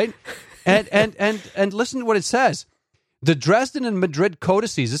stuff, right? And listen to what it says. The Dresden and Madrid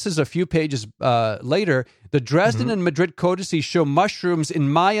codices, this is a few pages later, the Dresden and Madrid codices show mushrooms in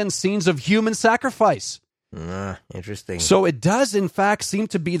Mayan scenes of human sacrifice. Interesting. So it does, in fact, seem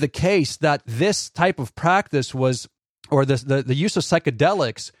to be the case that this type of practice was, or the use of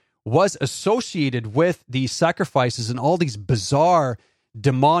psychedelics was associated with these sacrifices and all these bizarre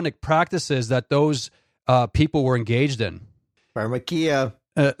demonic practices that those people were engaged in. Pharmakia.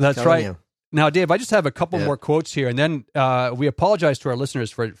 That's right. You. Now, Dave, I just have a couple more quotes here, and then we apologize to our listeners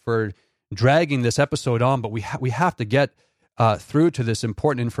for dragging this episode on, but we have to get through to this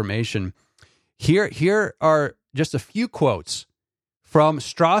important information. Here are just a few quotes from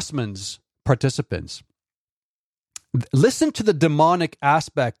Strassman's participants. Listen to the demonic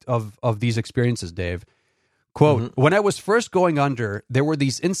aspect of these experiences, Dave. Quote, when I was first going under, there were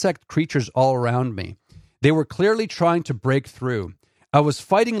these insect creatures all around me. They were clearly trying to break through. I was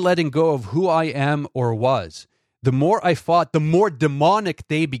fighting letting go of who I am or was. The more I fought, the more demonic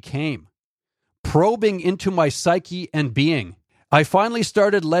they became, probing into my psyche and being. I finally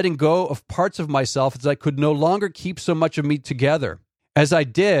started letting go of parts of myself as I could no longer keep so much of me together. As I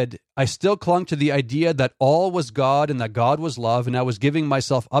did, I still clung to the idea that all was God and that God was love, and I was giving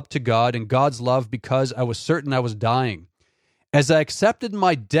myself up to God and God's love because I was certain I was dying. As I accepted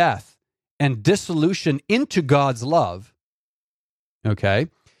my death and dissolution into God's love, the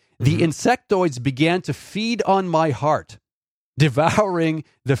insectoids began to feed on my heart, devouring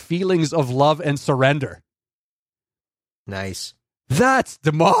the feelings of love and surrender. Nice. That's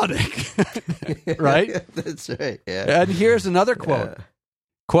demonic, right? That's right, yeah. And here's another quote.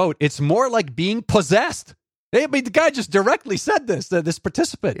 Quote, it's more like being possessed. I mean, the guy just directly said this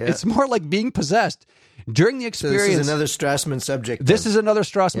participant. Yeah. It's more like being possessed. During the experience... So this is another Strassman subject. This is another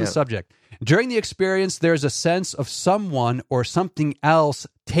Strassman subject. During the experience, there's a sense of someone or something else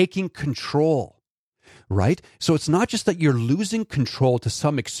taking control, right? So it's not just that you're losing control to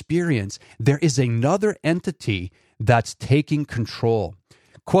some experience. There is another entity that's taking control.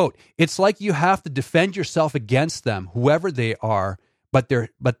 Quote, it's like you have to defend yourself against them, whoever they are, but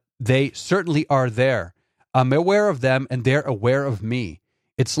they certainly are there. I'm aware of them and they're aware of me.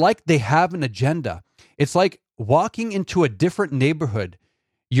 It's like they have an agenda. It's like walking into a different neighborhood.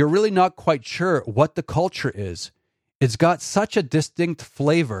 You're really not quite sure what the culture is. It's got such a distinct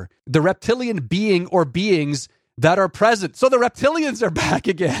flavor. The reptilian being or beings that are present. So the reptilians are back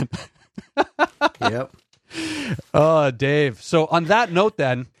again. Yep. Oh, Dave. So on that note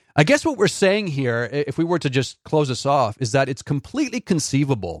then, I guess what we're saying here, if we were to just close this off, is that it's completely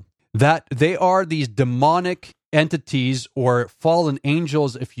conceivable that they are these demonic entities or fallen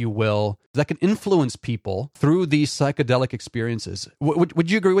angels, if you will, that can influence people through these psychedelic experiences.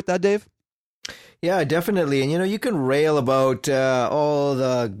 Would you agree with that, Dave? Yeah, definitely. And, you can rail about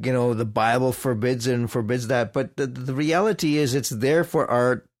the Bible forbids that. But the reality is it's there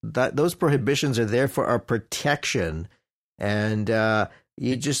for those prohibitions are there for our protection. And the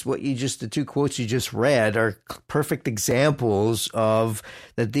two quotes you just read are perfect examples of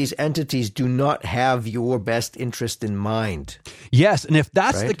that these entities do not have your best interest in mind. Yes. And if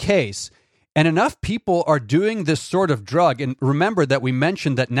that's the case, and enough people are doing this sort of drug, and remember that we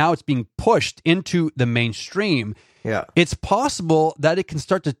mentioned that now it's being pushed into the mainstream, it's possible that it can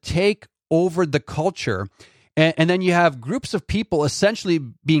start to take over the culture. And then you have groups of people essentially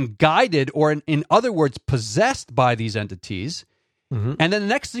being guided or, in other words, possessed by these entities. Mm-hmm. And then the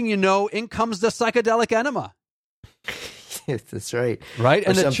next thing you know, in comes the psychedelic enema. That's right. Right?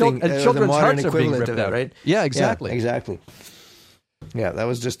 And children's hearts are being ripped out. Right? Yeah, exactly. Yeah, exactly. Yeah, that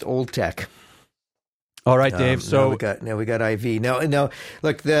was just old tech. All right, Dave. So now we got IV. Now,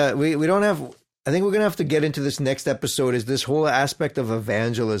 look, we don't have. I think we're going to have to get into this next episode is this whole aspect of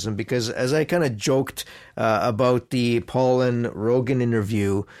evangelism, because as I kind of joked about the Pollan Rogan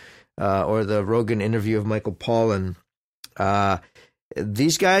interview or the Rogan interview of Michael Pollan,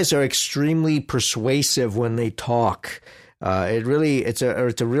 these guys are extremely persuasive when they talk. It's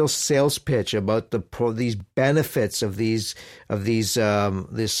a real sales pitch about these benefits of these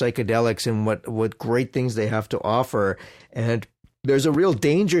psychedelics and what great things they have to offer. And there's a real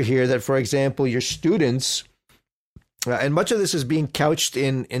danger here that, for example, your students, and much of this is being couched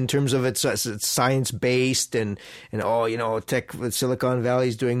in terms of it's science based and tech. Silicon Valley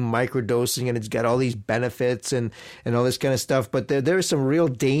is doing microdosing and it's got all these benefits and all this kind of stuff. But there are some real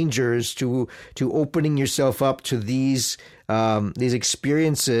dangers to opening yourself up to these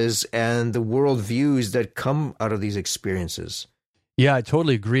experiences and the worldviews that come out of these experiences. Yeah, I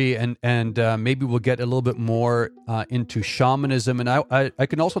totally agree, and maybe we'll get a little bit more into shamanism, and I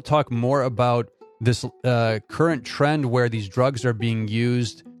can also talk more about this current trend where these drugs are being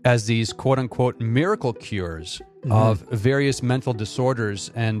used as these quote-unquote miracle cures of various mental disorders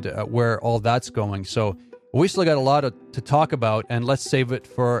and where all that's going. So we still got a lot to talk about, and let's save it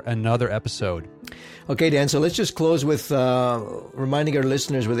for another episode. Okay, Dan, so let's just close with reminding our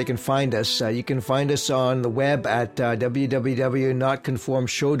listeners where they can find us. You can find us on the web at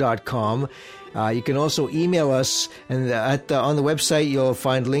www.notconformshow.com. You can also email us, and on the website you'll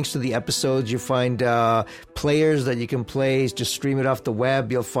find links to the episodes. You'll find players that you can play, just stream it off the web.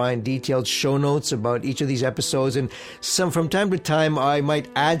 You'll find detailed show notes about each of these episodes, and from time to time I might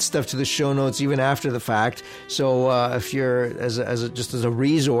add stuff to the show notes even after the fact. So if you're just as a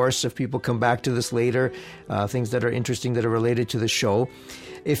resource, if people come back to this later, things that are interesting that are related to the show.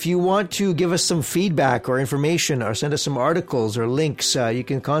 If you want to give us some feedback or information or send us some articles or links, you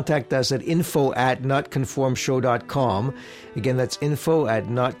can contact us at info@notconformshow.com. Again, that's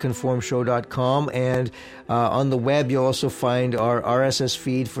info@notconformshow.com. And on the web, you'll also find our RSS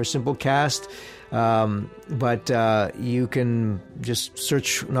feed for Simplecast. But you can just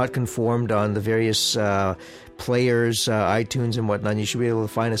search Not Conformed on the various players, iTunes and whatnot. You should be able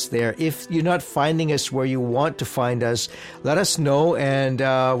to find us there. If you're not finding us where you want to find us, let us know, and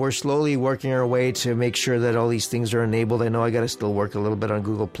we're slowly working our way to make sure that all these things are enabled. I know I got to still work a little bit on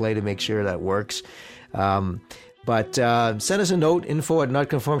Google Play to make sure that works. But send us a note,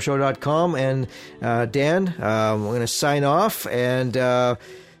 info@notconformshow.com. And Dan, we're going to sign off and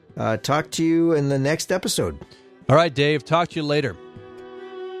talk to you in the next episode. All right, Dave. Talk to you later.